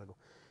በኋላ የተደረገው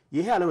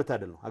ይሄ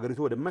አለመታደል ነው ሀገሪቱ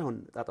ወደማይሆን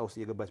ጣጣ ውስጥ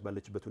እየገባች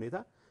ባለችበት ሁኔታ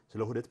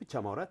ስለ ውህደት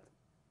ብቻ ማውራት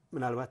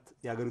ምናልባት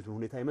የሀገሪቱን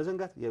ሁኔታ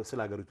የመዘንጋት ስለ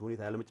ሀገሪቱ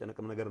ሁኔታ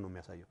ያለመጨነቅም ነገር ነው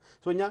የሚያሳየው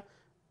ሶኛ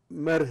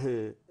መርህ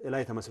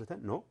ላይ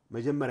ተመስርተን ነው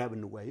መጀመሪያ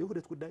ብንዋይ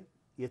ውህደት ጉዳይ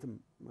የትም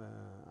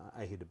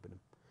አይሄድብንም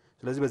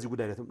ስለዚህ በዚህ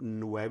ጉዳይ ላይ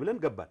እንዋይ ብለን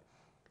ገባል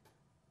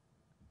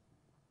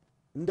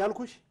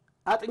እንዳልኩሽ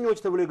አጥኞች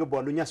ተብሎ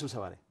ይገባሉ እኛ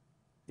ስብሰባ ላይ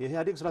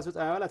የኢህአዴግ ስራ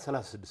አስፈጻሚ አባላት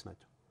 36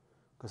 ናቸው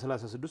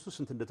ከ36ቱ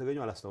ስንት እንደተገኙ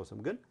አላስታውስም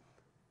ግን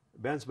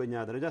ቢያንስ በእኛ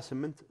ደረጃ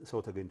 8 ሰው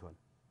ተገኝቷል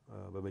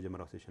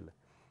በመጀመሪያው ሴሽን ላይ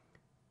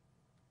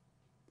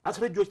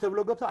አስረጆች ተብሎ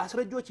ገብተው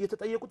አስረጆች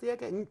የተጠየቁ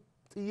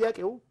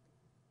ጥያቄው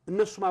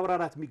እነሱ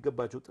ማብራራት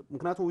የሚገባቸው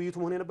ምክንያቱም ውይይቱ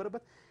መሆን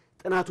የነበረበት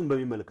ጥናቱን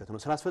በሚመለከት ነው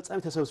ስራ አስፈጻሚ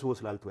ተሰብስቦ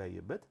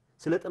ስላልተወያየበት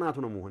ስለ ጥናቱ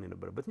ነው መሆን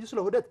የነበረበት እንጂ ስለ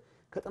ውህደት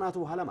ከጥናቱ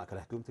በኋላ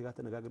ማዕከላዊ ኮሚቴ ጋር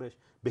ተነጋግረሽ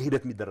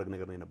በሂደት የሚደረግ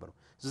ነገር ነው የነበረው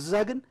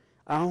እዛ ግን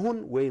አሁን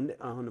ወይ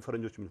አሁን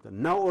ፈረንጆች የሚሉት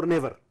ናው ኦር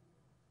ኔቨር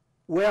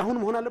ወይ አሁን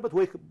መሆን አለበት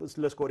ወይ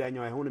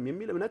ስለስኮሪያኛው አይሆንም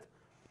የሚል እምነት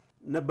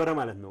ነበረ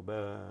ማለት ነው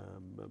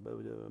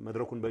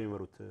በመድረኩን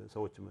በሚመሩት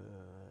ሰዎች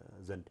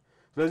ዘንድ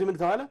ስለዚህ ምን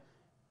ተባለ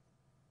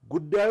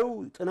ጉዳዩ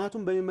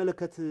ጥናቱን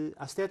በሚመለከት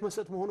አስተያየት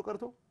መስጠት መሆኑ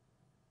ቀርቶ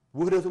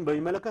ውህደቱን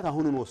በሚመለከት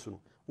አሁኑን ወስኑ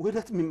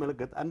ውህደት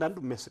የሚመለከት አንዳንዱ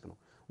የሚያስቅ ነው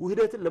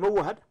ውህደትን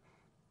ለመዋሃድ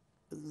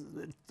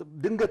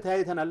ድንገት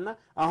ታያይተናልና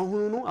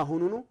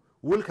አሁኑኑ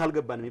ውል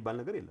ካልገባን የሚባል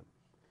ነገር የለም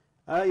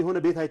የሆነ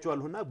ቤት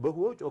አይቻለሁና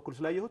በሁው ጮኩል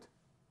ስላየሁት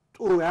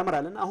ጥሩ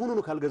ያምራልና አሁኑኑ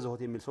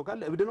ካልገዛሁት የሚል ሰው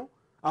ካለ እብድ ነው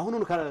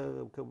አሁኑኑ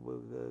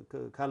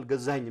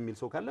ካልገዛኝ የሚል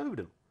ሰው ካለ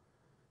እብድ ነው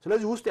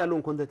ስለዚህ ውስጥ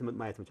ያለውን ኮንቴንት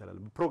ማየት መቻል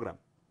አለበት ፕሮግራም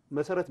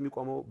መሰረት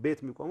የሚቆመው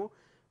ቤት የሚቆመው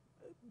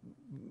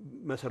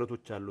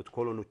መሰረቶች አሉት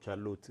ኮሎኖች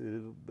አሉት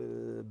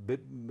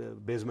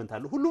ቤዝመንት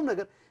አሉ ሁሉም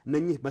ነገር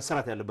እነኚህ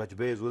መሰራት ያለባቸው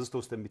ቤዝ ወዝተ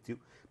ውስጥ የሚትዩ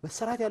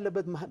መሰራት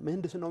ያለበት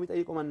ምህንድስናው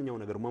የሚጠይቀው ማንኛው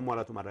ነገር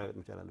መሟላቱ ማረጋገጥ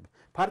መቻል አለበት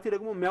ፓርቲ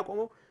ደግሞ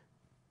የሚያቆመው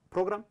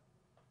ፕሮግራም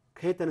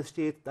ከየተነስቼ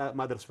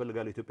ማድረስ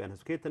ፈልጋለሁ ኢትዮጵያን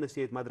ህዝብ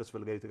ከየተነስቼ ማድረስ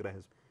ፈልጋለሁ የትግራይ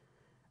ህዝብ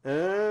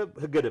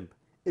ህገ ደንብ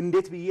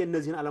እንዴት ብዬ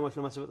እነዚህን ዓላማዎች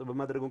ለማስፈጸም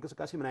በማድረግ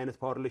እንቅስቃሴ ምን አይነት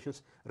ፓወር ሪሌሽንስ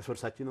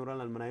ሪሶርሳችን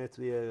ይኖራል ምን አይነት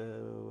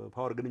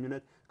የፓወር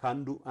ግንኙነት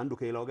አንዱ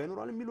ከሌላው ጋር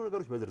ይኖራል የሚሉ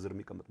ነገሮች በዝርዝር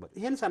የሚቀመጡበት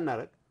ይሄን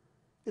ሳናረግ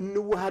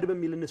እንዋሃድ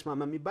በሚል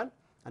እንስማማ የሚባል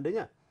አንደኛ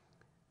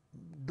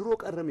ድሮ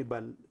ቀረ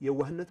የሚባል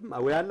የዋህነትም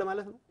ወይ አለ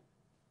ማለት ነው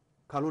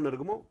ካልሆነ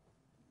ደግሞ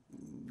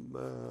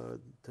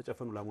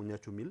ተጨፈኑ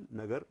ላሞኛችሁ የሚል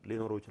ነገር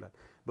ሊኖረው ይችላል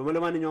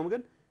በመለማንኛውም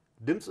ግን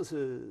ድምጽ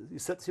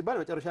ይሰጥ ሲባል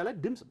መጨረሻ ላይ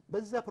ድምጽ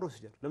በዛ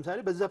ፕሮሲጀር ለምሳሌ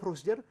በዛ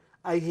ፕሮሲጀር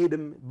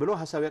አይሄድም ብሎ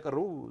ሐሳብ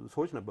ያቀርቡ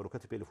ሰዎች ነበሩ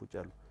ከቲፒኤልኤፍ ውጭ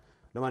ያሉ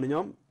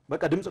ለማንኛውም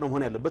በቃ ድምጽ ነው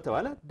መሆን ያለበት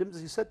ተባለ ድምጽ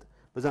ሲሰጥ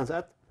በዛን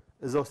ሰዓት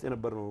እዛ ውስጥ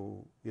የነበርነው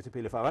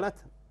የቲፒኤልኤፍ አባላት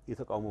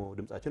የተቃውሞ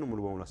ድምጻችንን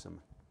ሙሉ በሙሉ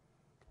አሰማን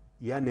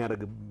ያን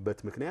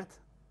ያደረግበት ምክንያት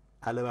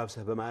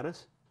አለባብሰህ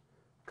በማረስ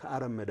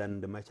ከአረም መዳን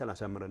እንደማይቻል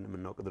አሳምረን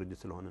የምናውቅ ድርጅት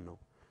ስለሆነ ነው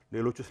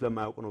ሌሎቹ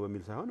ስለማያውቁ ነው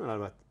በሚል ሳይሆን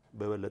ምናልባት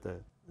በበለጠ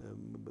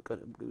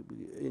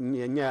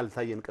እኛ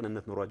ያልታየን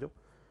ቅንነት ኖሯቸው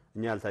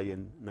እኛ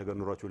ያልታየን ነገር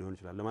ኖሯቸው ሊሆን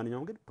ይችላል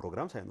ለማንኛውም ግን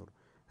ፕሮግራም ሳይኖር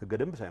ህገ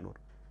ደንብ ሳይኖር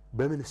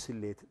በምን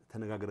ስሌት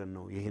ተነጋግረን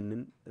ነው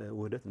ይሄንን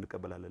ውህደት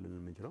እንቀበላለን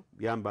የምንችለው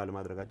ያን ባለ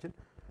ማድረጋችን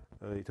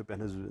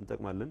ኢትዮጵያን ህዝብ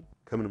እንጠቅማለን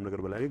ከምንም ነገር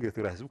በላይ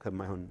የትግራይ ህዝብ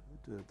ከማይሆን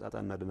ጣጣ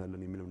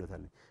እናድናለን የሚል እምነት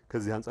አለኝ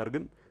ከዚህ አንፃር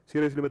ግን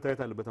ሲሪየስሊ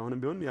መታየት አለበት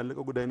አሁንም ቢሆን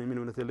ያለቀው ጉዳይ ነው የሚል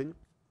እምነት የለኝም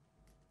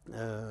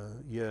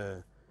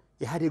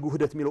የኢህአዴግ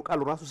ውህደት የሚለው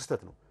ቃሉ ራሱ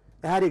ስህተት ነው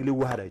ኢህአዴግ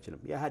ሊዋሃድ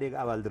አይችልም የኢህአዴግ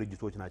አባል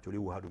ድርጅቶች ናቸው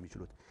ሊዋሃዱ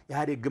የሚችሉት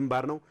ኢህአዴግ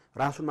ግንባር ነው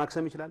ራሱን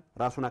ማክሰም ይችላል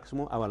ራሱን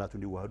አክስሞ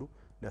አባላቱን ሊዋሃዱ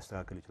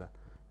ሊያስተካክል ይችላል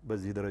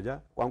በዚህ ደረጃ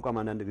ቋንቋ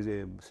አንዳንድ ጊዜ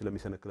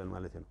ስለሚሰነክለን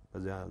ማለት ነው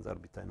በዚያ አንፃር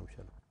ቢታይ ነው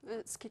ይችላል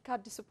እስኪ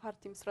ከአዲሱ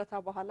ፓርቲ ምስረታ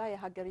በኋላ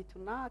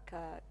የሀገሪቱና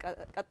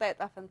ከቀጣይ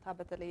ዕጣ ፈንታ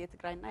በተለይ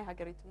የትግራይና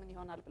የሀገሪቱ ምን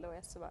ይሆናል ብለው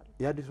ያስባሉ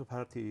የአዲሱ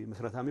ፓርቲ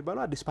ምስረታ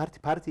የሚባለው አዲስ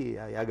ፓርቲ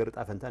የሀገር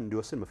ዕጣ ፈንታ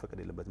እንዲወስን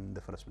መፈቀድ የለበትም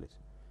እንደ ፈረስ ፕሌስ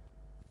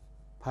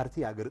ፓርቲ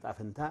የሀገር ዕጣ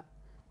ፈንታ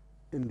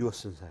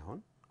እንዲወስን ሳይሆን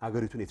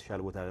ሀገሪቱን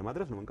የተሻለ ቦታ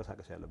ለማድረስ ነው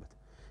መንቀሳቀስ ያለበት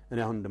እኔ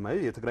አሁን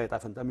እንደማየው የትግራይ ዕጣ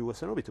ፈንታ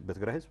የሚወሰነው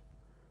በትግራይ ህዝብ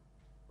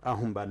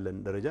አሁን ባለን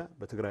ደረጃ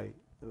በትግራይ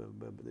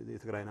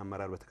የትግራይን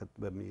አመራር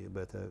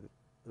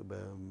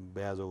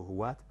በያዘው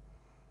ህወሓት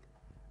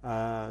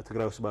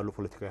ትግራይ ውስጥ ባሉ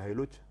ፖለቲካዊ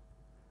ኃይሎች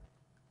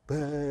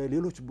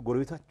በሌሎች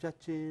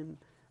ጎረቤቶቻችን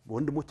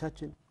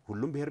ወንድሞቻችን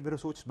ሁሉም ብሔር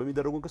ብሔረሰቦች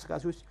በሚደረጉ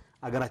እንቅስቃሴዎች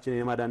አገራችንን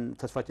የማዳን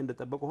ተስፋችን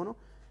እንደተጠበቀ ሆኖ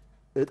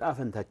ዕጣ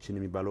ፈንታችን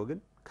የሚባለው ግን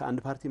ከአንድ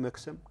ፓርቲ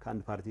መክሰም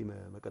ከአንድ ፓርቲ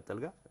መቀጠል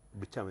ጋር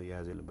ብቻ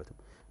መያያዝ የለበትም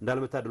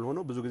እንዳልመታደል ሆኖ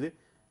ብዙ ጊዜ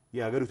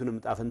የሀገሪቱንም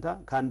ዕጣ ፈንታ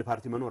ከአንድ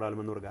ፓርቲ መኖር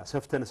አለመኖር ጋር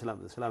ሰፍተን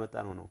ስላመጣ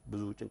ነው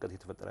ብዙ ጭንቀት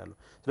እየተፈጠረ ያለው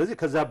ስለዚህ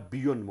ከዛ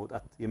ቢዮን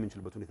መውጣት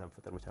የምንችልበት ሁኔታ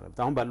መፈጠር መቻል አለበት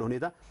አሁን ባለው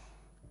ሁኔታ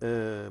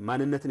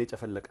ማንነትን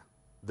የጨፈለቀ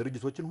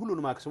ድርጅቶችን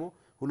ሁሉንም አክስሞ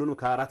ሁሉንም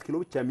ከ4 ኪሎ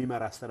ብቻ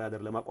የሚመራ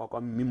አስተዳደር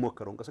ለማቋቋም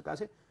የሚሞከረው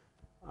እንቅስቃሴ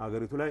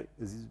አገሪቱ ላይ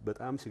እዚህ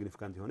በጣም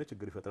ሲግኒፊካንት የሆነ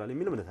ችግር ይፈጥራል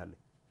የሚል እምነት አለ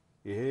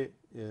ይሄ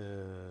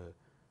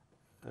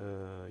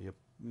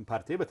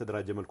የፓርቲ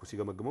በተደራጀ መልኩ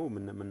ሲገመግመው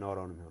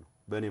ምናወራው ነው የሚሆነው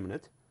በእኔ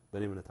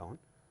እምነት አሁን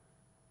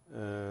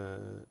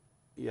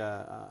ያ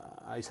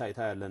አይሳይታ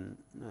ያለን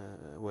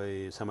ወይ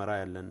ሰመራ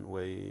ያለን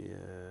ወይ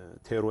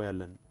ቴሮ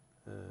ያለን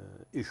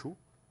ኢሹ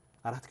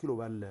 4 ኪሎ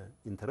ባለ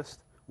ኢንተረስት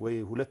ወይ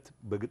ሁለት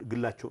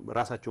በግላቸው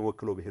ራሳቸውን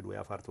ወክለው በሄዱ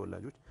የአፋር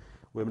ተወላጆች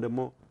ወይም ደግሞ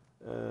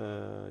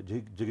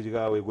ጅግጅጋ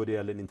ወይ ጎዴ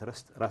ያለን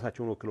ኢንተረስት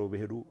ራሳቸውን ወክለው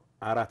በሄዱ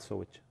 4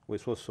 ሰዎች ወይ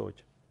 3 ሰዎች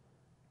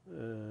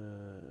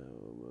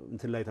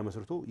እንትን ላይ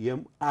ተመስርቶ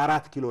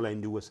የ4 ኪሎ ላይ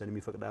እንዲወሰን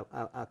የሚፈቅድ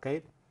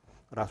አካሄድ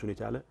ራሱን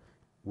የቻለ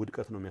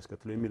ውድቀት ነው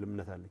የሚያስከትለው የሚል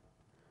እምነት አለኝ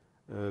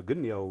ግን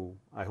ያው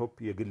አይ ሆፕ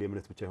የግል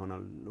እምነት ብቻ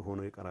ይሆናል ሆኖ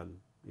ይቀራል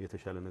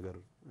የተሻለ ነገር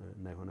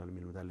እና ይሆናል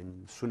የሚል እምነት አለኝ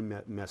እሱን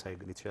የሚያሳይ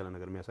ግን የተሻለ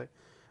ነገር የሚያሳይ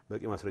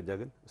በቂ ማስረጃ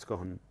ግን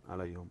እስካሁን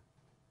አላየሁም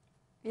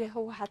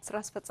የህወሓት ስራ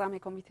አስፈጻሚ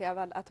ኮሚቴ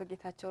አባል አቶ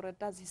ጌታቸው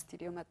ረዳ እዚህ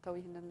ስቱዲዮ መጥተው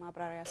ይህንን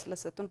ማብራሪያ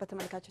ስለሰጡን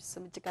በተመልካቾች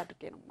ስም እጅግ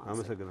አድርጌ ነው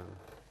ማመሰግናለሁ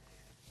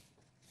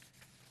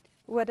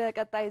ወደ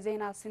ቀጣይ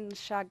ዜና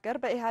ስንሻገር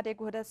በኢህአዴግ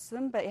ውህደት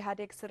ስም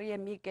በኢህአዴግ ስር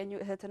የሚገኙ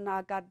እህትና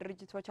አጋር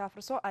ድርጅቶች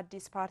አፍርሶ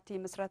አዲስ ፓርቲ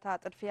ምስረታ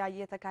ጥድፊያ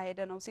እየተካሄደ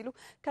ነው ሲሉ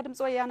ከድምፂ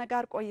ወያነ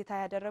ጋር ቆይታ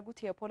ያደረጉት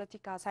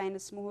የፖለቲካ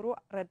ሳይንስ ምሁሩ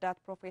ረዳት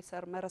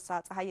ፕሮፌሰር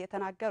መረሳ ፀሐይ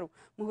ተናገሩ።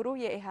 ምሁሩ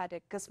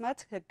የኢህአዴግ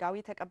ክስመት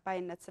ህጋዊ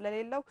ተቀባይነት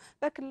ስለሌለው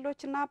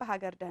በክልሎችና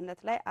በሀገር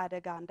ደህንነት ላይ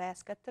አደጋ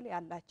እንዳያስከትል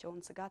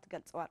ያላቸውን ስጋት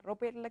ገልጸዋል።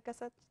 ሮቤል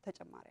ለገሰ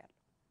ተጨማሪ አለ።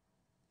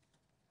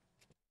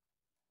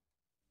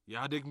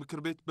 የኢህአዴግ ምክር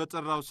ቤት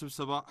በጠራው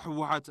ስብሰባ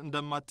ህወሓት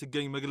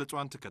እንደማትገኝ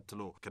መግለጿን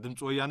ተከትሎ ከድምፂ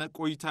ወያነ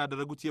ቆይታ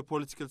ያደረጉት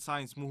የፖለቲካል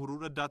ሳይንስ ምሁሩ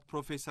ረዳት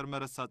ፕሮፌሰር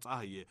መረሳ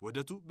ፀሐይ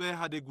ወደቱ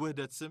በኢህአዴግ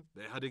ውህደት ስም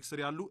በኢህአዴግ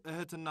ስር ያሉ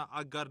እህትና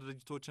አጋር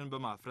ድርጅቶችን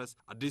በማፍረስ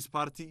አዲስ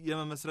ፓርቲ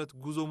የመመስረት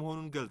ጉዞ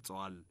መሆኑን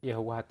ገልጸዋል።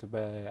 የህወሓት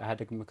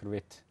በኢህአዴግ ምክር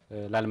ቤት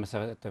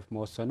ላለመሳተፍ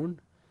መወሰኑን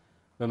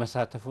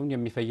በመሳተፉም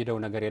የሚፈይደው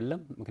ነገር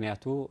የለም።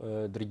 ምክንያቱ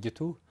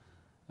ድርጅቱ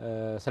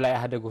ስለ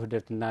ኢህአዴግ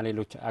ውህደትና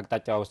ሌሎች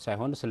አቅጣጫዎች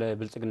ሳይሆን ስለ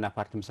ብልጽግና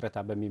ፓርቲ ምስረታ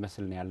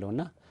በሚመስል ነው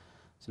ያለውና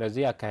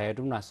ስለዚህ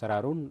አካሄዱን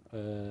አሰራሩን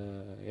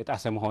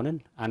የጣሰ መሆኑን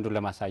አንዱ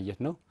ለማሳየት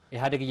ነው።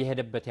 ኢህአዴግ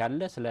እየሄደበት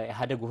ያለ ስለ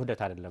ኢህአዴግ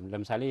ውህደት አይደለም።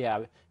 ለምሳሌ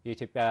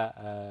የኢትዮጵያ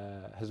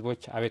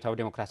ህዝቦች አብዮታዊ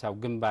ዲሞክራሲያዊ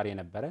ግንባር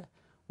የነበረ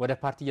ወደ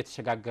ፓርቲ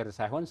እየተሸጋገረ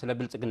ሳይሆን ስለ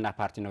ብልጽግና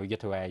ፓርቲ ነው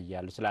እየተወያየ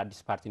ያለው፣ ስለ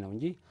አዲስ ፓርቲ ነው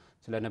እንጂ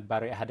ስለ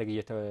ነባሩ ኢህአዴግ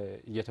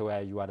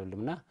እየተወያዩ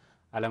አይደለምና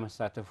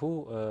አለመሳተፉ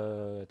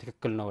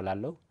ትክክል ነው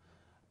ላለው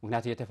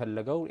ምክንያት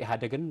የተፈለገው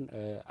ኢህአዴግን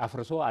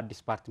አፍርሶ አዲስ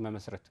ፓርቲ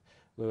መመስረት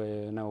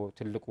ነው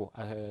ትልቁ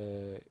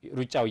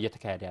ሩጫው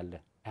እየተካሄደ ያለ።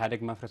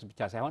 ኢህአዴግ መፍረስ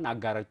ብቻ ሳይሆን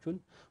አጋሮቹን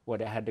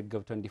ወደ ኢህአዴግ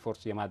ገብቶ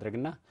እንዲፎርስ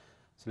የማድረግና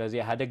ስለዚህ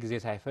ኢህአዴግ ጊዜ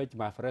ሳይፈጅ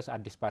ማፍረስ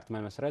አዲስ ፓርቲ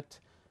መመስረት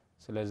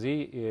ስለዚህ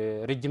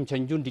ረጅም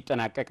ቸንጁ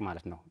እንዲጠናቀቅ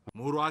ማለት ነው።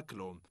 ምሁሩ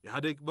አክለውም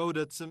ኢህአዴግ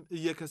በውህደት ስም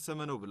እየከሰመ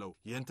ነው ብለው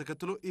ይህን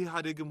ተከትሎ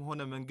ኢህአዴግም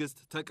ሆነ መንግስት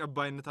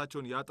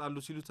ተቀባይነታቸውን ያጣሉ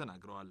ሲሉ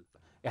ተናግረዋል።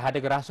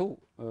 ኢህአዴግ ራሱ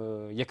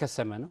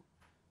እየከሰመ ነው።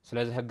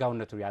 ስለዚህ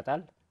ህጋውነቱ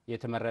ያጣል።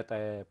 የተመረጠ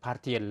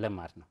ፓርቲ የለም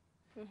ማለት ነው።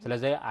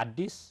 ስለዚህ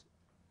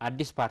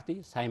አዲስ ፓርቲ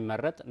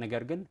ሳይመረጥ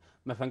ነገር ግን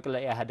መፈንቅለ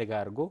ኢህአዴግ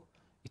አድርጎ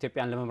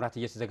ኢትዮጵያን ለመምራት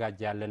እየተዘጋጀ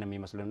ያለ ነው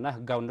የሚመስልና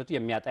ህጋውነቱ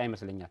የሚያጣ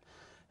ይመስለኛል።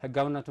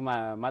 ህጋውነቱ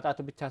ማጣቱ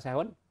ብቻ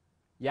ሳይሆን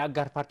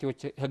የአጋር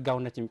ፓርቲዎች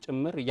ህጋውነትም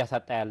ጭምር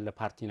እያሳጣ ያለ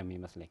ፓርቲ ነው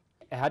የሚመስለኝ።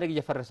 ኢህአዴግ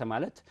እየፈረሰ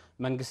ማለት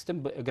መንግስትም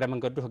እግረ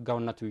መንገዱ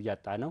ህጋውነቱ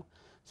እያጣ ነው።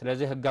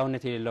 ስለዚህ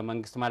ህጋውነት የሌለው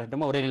መንግስት ማለት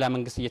ደግሞ ወደ ሌላ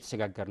መንግስት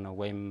እየተሸጋገረ ነው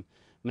ወይም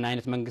ምን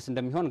አይነት መንግስት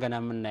እንደሚሆን ገና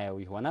ምናየው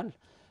ይሆናል።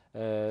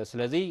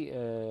 ስለዚህ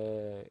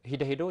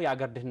ሂዶ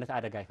የአገር ደህንነት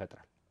አደጋ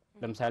ይፈጥራል።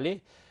 ለምሳሌ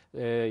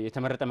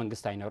የተመረጠ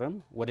መንግስት አይኖርም፣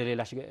 ወደ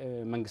ሌላ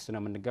መንግስት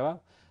ነው የምንገባው።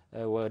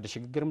 ወደ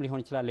ሽግግርም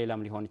ሊሆን ይችላል፣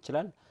 ሌላም ሊሆን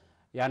ይችላል።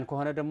 ያን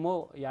ከሆነ ደግሞ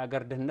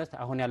የአገር ደህንነት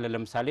አሁን ያለ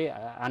ለምሳሌ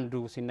አንዱ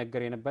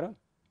ሲነገር የነበረው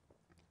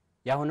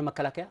ያሁን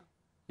መከላከያ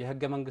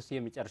የህገ መንግስቱ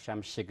የመጨረሻ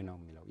ምሽግ ነው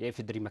የሚለው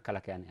የኢፌዴሪ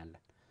መከላከያ ነው ያለ።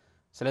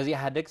 ስለዚህ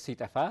ኢህአዴግ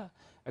ሲጠፋ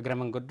እግረ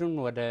መንገዱን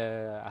ወደ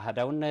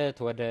አህዳውነት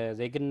ወደ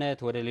ዜግነት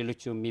ወደ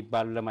ሌሎች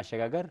የሚባሉ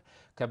ለማሸጋገር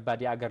ከባድ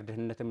የአገር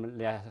ደህንነትም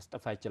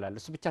ሊያስጠፋ ይችላል።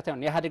 እሱ ብቻ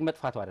ሳይሆን የኢህአዴግ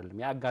መጥፋቱ አይደለም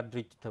የአጋር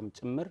ድርጅትም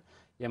ጭምር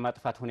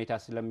የማጥፋት ሁኔታ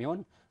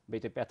ስለሚሆን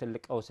በኢትዮጵያ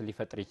ትልቅ ቀውስ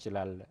ሊፈጥር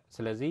ይችላል።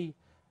 ስለዚህ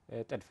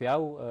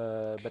ጥድፊያው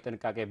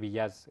በጥንቃቄ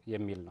ቢያዝ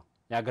የሚል ነው።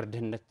 የአገር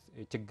ደህንነት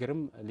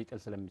ችግርም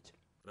ሊጥል ስለሚችል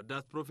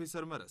ረዳት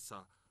ፕሮፌሰር መረሳ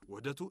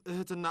ወደቱ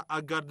እህትና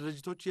አጋር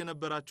ድርጅቶች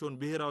የነበራቸውን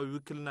ብሔራዊ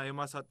ውክልና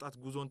የማሳጣት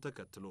ጉዞን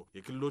ተከትሎ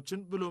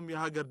የክልሎችን ብሎም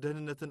የሀገር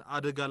ደህንነትን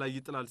አደጋ ላይ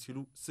ይጥላል ሲሉ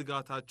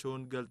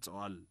ስጋታቸውን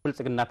ገልጸዋል።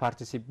 ብልጽግና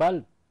ፓርቲ ሲባል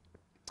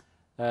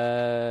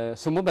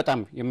ስሙ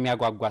በጣም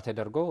የሚያጓጓ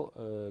ተደርጎ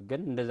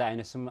ግን እንደዛ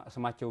አይነት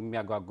ስማቸው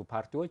የሚያጓጉ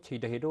ፓርቲዎች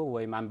ሂዶ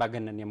ወይም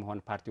አምባገነን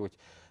የመሆን ፓርቲዎች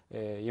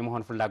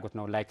የመሆን ፍላጎት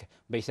ነው። ላይክ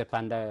በኢሰፓ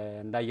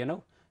እንዳየነው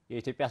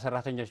የኢትዮጵያ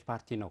ሰራተኞች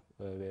ፓርቲ ነው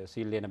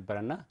ሲል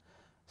የነበረና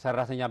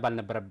ሰራተኛ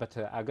ባልነበረበት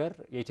አገር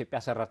የኢትዮጵያ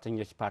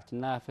ሰራተኞች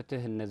ፓርቲና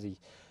ፍትህ እነዚህ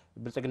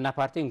ብልጽግና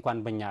ፓርቲ እንኳን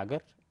በእኛ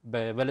አገር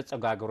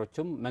በበለጸጉ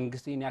አገሮችም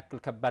መንግስትን ያክል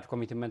ከባድ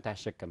ኮሚትመንት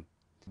አይሸከም።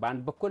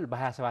 በአንድ በኩል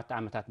በ27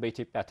 ዓመታት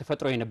በኢትዮጵያ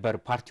ተፈጥሮ የነበሩ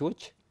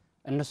ፓርቲዎች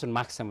እነሱን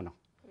ማክሰም ነው።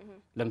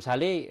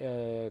 ለምሳሌ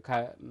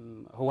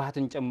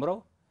ህወሓትን ጨምሮ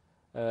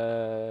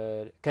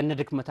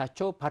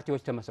ከነድክመታቸው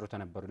ፓርቲዎች ተመስርተው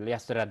ነበሩ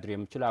ሊያስተዳድሩ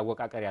የሚችሉ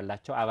አወቃቀር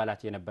ያላቸው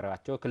አባላት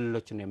የነበራቸው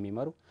ክልሎችን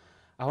የሚመሩ።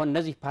 አሁን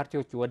እነዚህ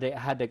ፓርቲዎች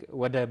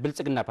ወደ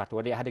ብልጽግና ፓርቲ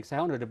ወደ ኢህአዴግ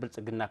ሳይሆን ወደ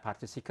ብልጽግና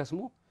ፓርቲ ሲከስሙ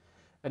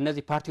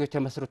እነዚህ ፓርቲዎች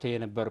ተመስርተው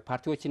የነበሩ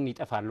ፓርቲዎችን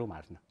ይጠፋሉ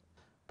ማለት ነው።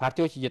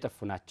 ፓርቲዎች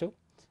እየጠፉ ናቸው።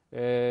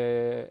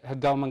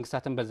 ህጋው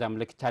መንግስታትን በዛም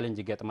ልክ ቻሌንጅ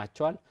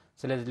ይገጥማቸዋል።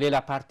 ስለዚህ ሌላ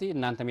ፓርቲ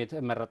እናንተም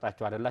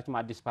የተመረጣችሁ አይደላችሁም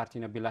አዲስ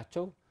ፓርቲ ነው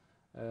ቢላቸው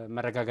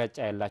መረጋጋጫ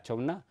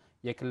ያላቸውና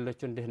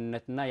የክልሎችን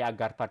ደህንነትና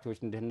የአጋር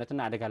ፓርቲዎችን ደህንነትና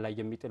አደጋ ላይ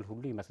የሚጥል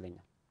ሁሉ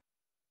ይመስለኛል።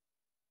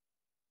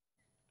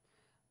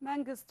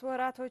 መንግስት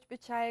ወራቶች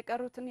ብቻ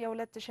የቀሩትን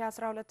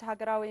የ2012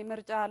 ሀገራዊ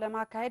ምርጫ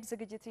ለማካሄድ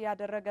ዝግጅት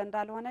ያደረገ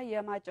እንዳልሆነ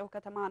የማጨው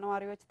ከተማ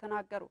ነዋሪዎች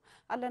ተናገሩ።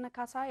 አለነ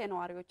ካሳ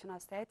የነዋሪዎችን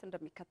አስተያየት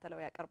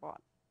እንደሚከተለው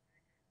ያቀርበዋል።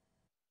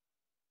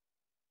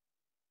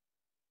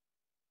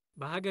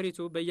 በሀገሪቱ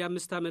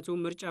በየ5 ዓመቱ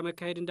ምርጫ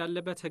መካሄድ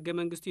እንዳለበት ህገ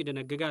መንግስቱ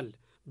ይደነግጋል።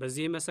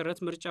 በዚህ መሰረት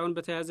ምርጫውን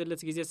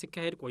በተያዘለት ጊዜ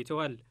ሲካሄድ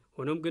ቆይተዋል።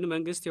 ሆኖም ግን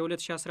መንግስት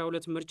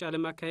የ2012 ምርጫ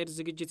ለማካሄድ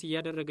ዝግጅት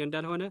እያደረገ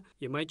እንዳልሆነ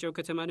የማይጨው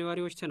ከተማ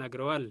ነዋሪዎች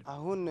ተናግረዋል።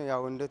 አሁን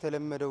ያው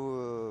እንደተለመደው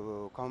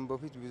ካሁን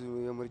በፊት ብዙ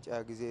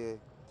የምርጫ ጊዜ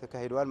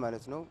ተካሂዷል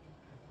ማለት ነው።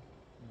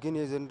 ግን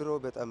የዘንድሮ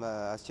በጣም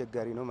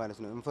አስቸጋሪ ነው ማለት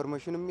ነው።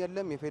 ኢንፎርሜሽንም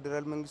የለም።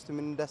 የፌደራል መንግስት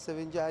ምን እንዳሰበ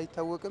እንጂ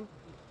አይታወቅም።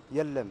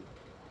 የለም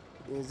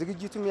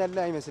ዝግጅቱም ያለ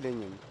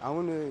አይመስለኝም።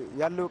 አሁን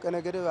ያለው ቀነ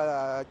ገደብ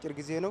አጭር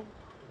ጊዜ ነው።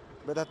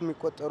 በጣት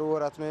የሚቆጠሩ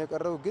ወራት ነው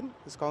የቀረው። ግን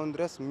እስካሁን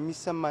ድረስ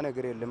የሚሰማ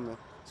ነገር የለም።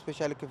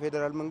 ስፔሻሊ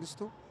ከፌደራል መንግስቱ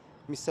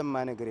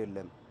የሚሰማ ነገር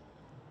የለም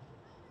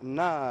እና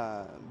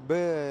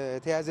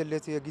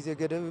በተያዘለት የጊዜ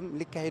ገደብም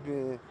ሊካሄድ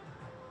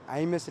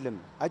አይመስልም።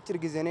 አጭር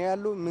ጊዜ ነው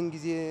ያለው። ምን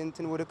ጊዜ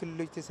እንትን ወደ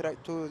ክልሎች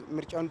ተሰራጭቶ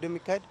ምርጫው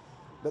እንደሚካሄድ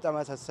በጣም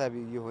አሳሳቢ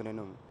የሆነ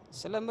ነው።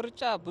 ስለ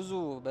ምርጫ ብዙ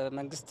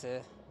በመንግስት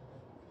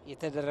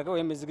የተደረገ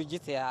ወይም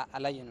ዝግጅት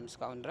አላየንም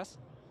እስካሁን ድረስ።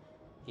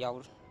 ያው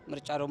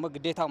ምርጫ ደግሞ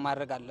ግዴታው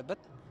ማድረግ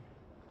አለበት።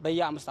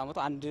 በየ5 ዓመቱ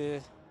አንድ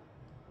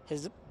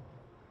ህዝብ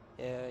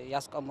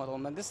ያስቀመጠው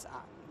መንግስት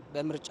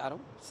በምርጫ ነው።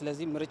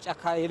 ስለዚህ ምርጫ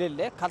የሌለ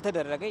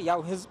ካልተደረገ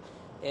ያው ህዝብ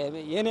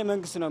የኔ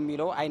መንግስት ነው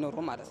የሚለው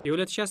አይኖርም ማለት ነው።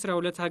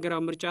 የ2012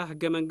 ሀገራዊ ምርጫ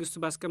ህገ መንግስቱ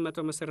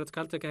ባስቀመጠው መሰረት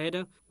ካልተካሄደ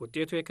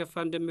ውጤቱ የከፋ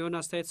እንደሚሆን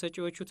አስተያየት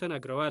ሰጪዎቹ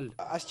ተናግረዋል።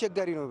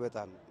 አስቸጋሪ ነው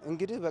በጣም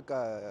እንግዲህ በቃ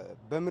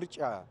በምርጫ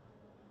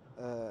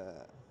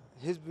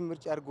ህዝብ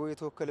ምርጫ አድርጎ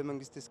የተወከለ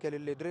መንግስት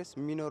እስከሌለ ድረስ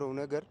የሚኖረው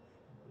ነገር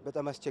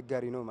በጣም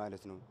አስቸጋሪ ነው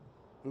ማለት ነው።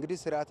 እንግዲህ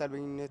ስርዓት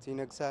አልበኝነት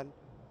ይነግሳል።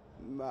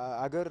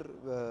 አገር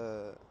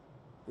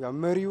ያው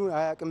መሪው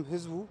አያቅም፣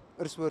 ህዝቡ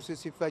እርስ በርሱ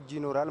ሲፋጅ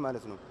ይኖራል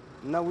ማለት ነው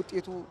እና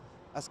ውጤቱ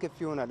አስከፊ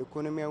ይሆናል።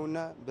 ኢኮኖሚያውና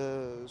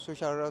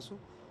በሶሻል ራሱ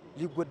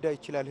ሊጎዳ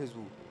ይችላል። ህዝቡ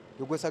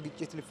የጎሳ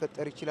ግጭት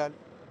ሊፈጠር ይችላል።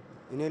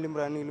 እኔ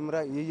ልምራ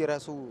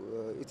የየራሱ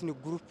ኤትኒክ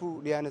ግሩፕ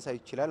ሊያነሳ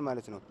ይችላል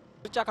ማለት ነው።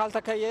 ምርጫ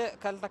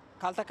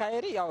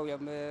ካልተካሄደ ያው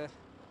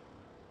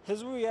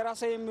ህዝቡ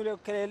የራሱ የሚለው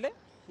ከሌለ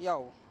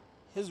ያው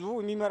ህዝቡ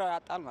የሚመራው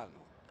ያጣል ማለት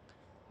ነው።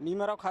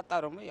 የሚመራው ካጣ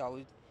ደግሞ ያው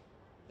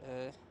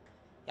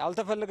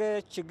ያልተፈለገ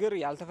ችግር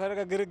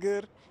ያልተፈለገ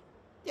ግርግር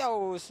ያው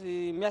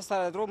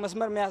የሚያስተዳድረው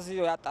መስመር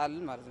የሚያስይዘው ያጣል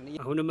ማለት ነው።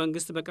 አሁን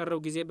መንግስት በቀረው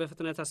ጊዜ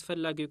በፍጥነት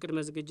አስፈላጊው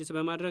ቅድመ ዝግጅት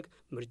በማድረግ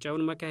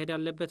ምርጫውን ማካሄድ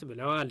አለበት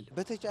ብለዋል።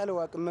 በተቻለው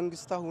አቅም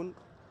መንግስት አሁን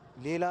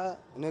ሌላ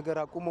ነገር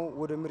አቁሞ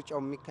ወደ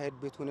ምርጫው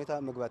የሚካሄድበት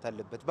ሁኔታ መግባት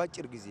አለበት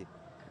በአጭር ጊዜ።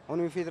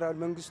 አሁን የፌደራል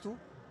መንግስቱ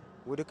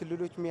ወደ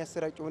ክልሎች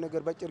የሚያሰራጨው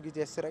ነገር በአጭር ጊዜ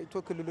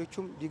ያሰራጭቶ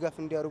ክልሎቹም ድጋፍ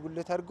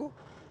እንዲያደርጉለት አድርጎ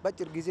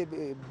በአጭር ጊዜ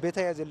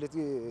በተያዘለት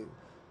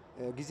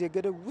ጊዜ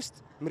ገደብ ውስጥ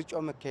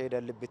ምርጫው መካሄድ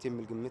አለበት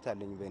የሚል ግምት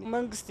አለኝ በእኔ።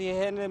 መንግስት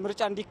ይሄን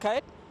ምርጫ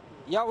እንዲካሄድ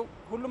ያው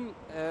ሁሉም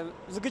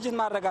ዝግጅት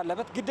ማድረግ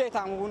አለበት።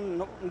 ግዴታው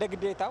ነው እንደ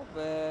ግዴታው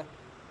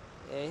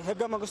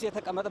በህገ መንግስቱ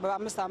የተቀመጠ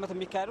በ5 ዓመት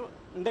የሚካሄዱ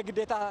እንደ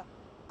ግዴታ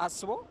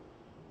አስቦ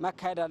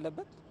ማካሄድ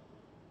አለበት።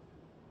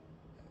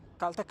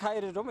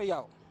 ካልተካሄደ ደግሞ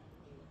ያው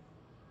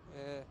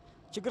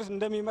ችግር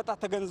እንደሚመጣ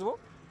ተገንዝቦ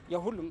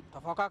የሁሉም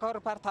ተፎካካሪ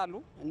ፓርቲ አሉ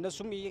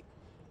እነሱም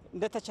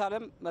እንደተቻለ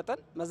መጠን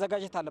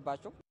መዘጋጀት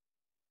አለባቸው።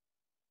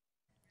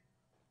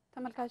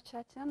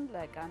 ተመልካቾቻችን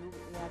ለቀኑ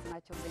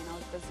የያዝናቸው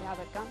ዜናዎች በዚህ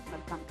አበቃ።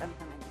 መልካም ቀን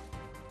ተመኘን።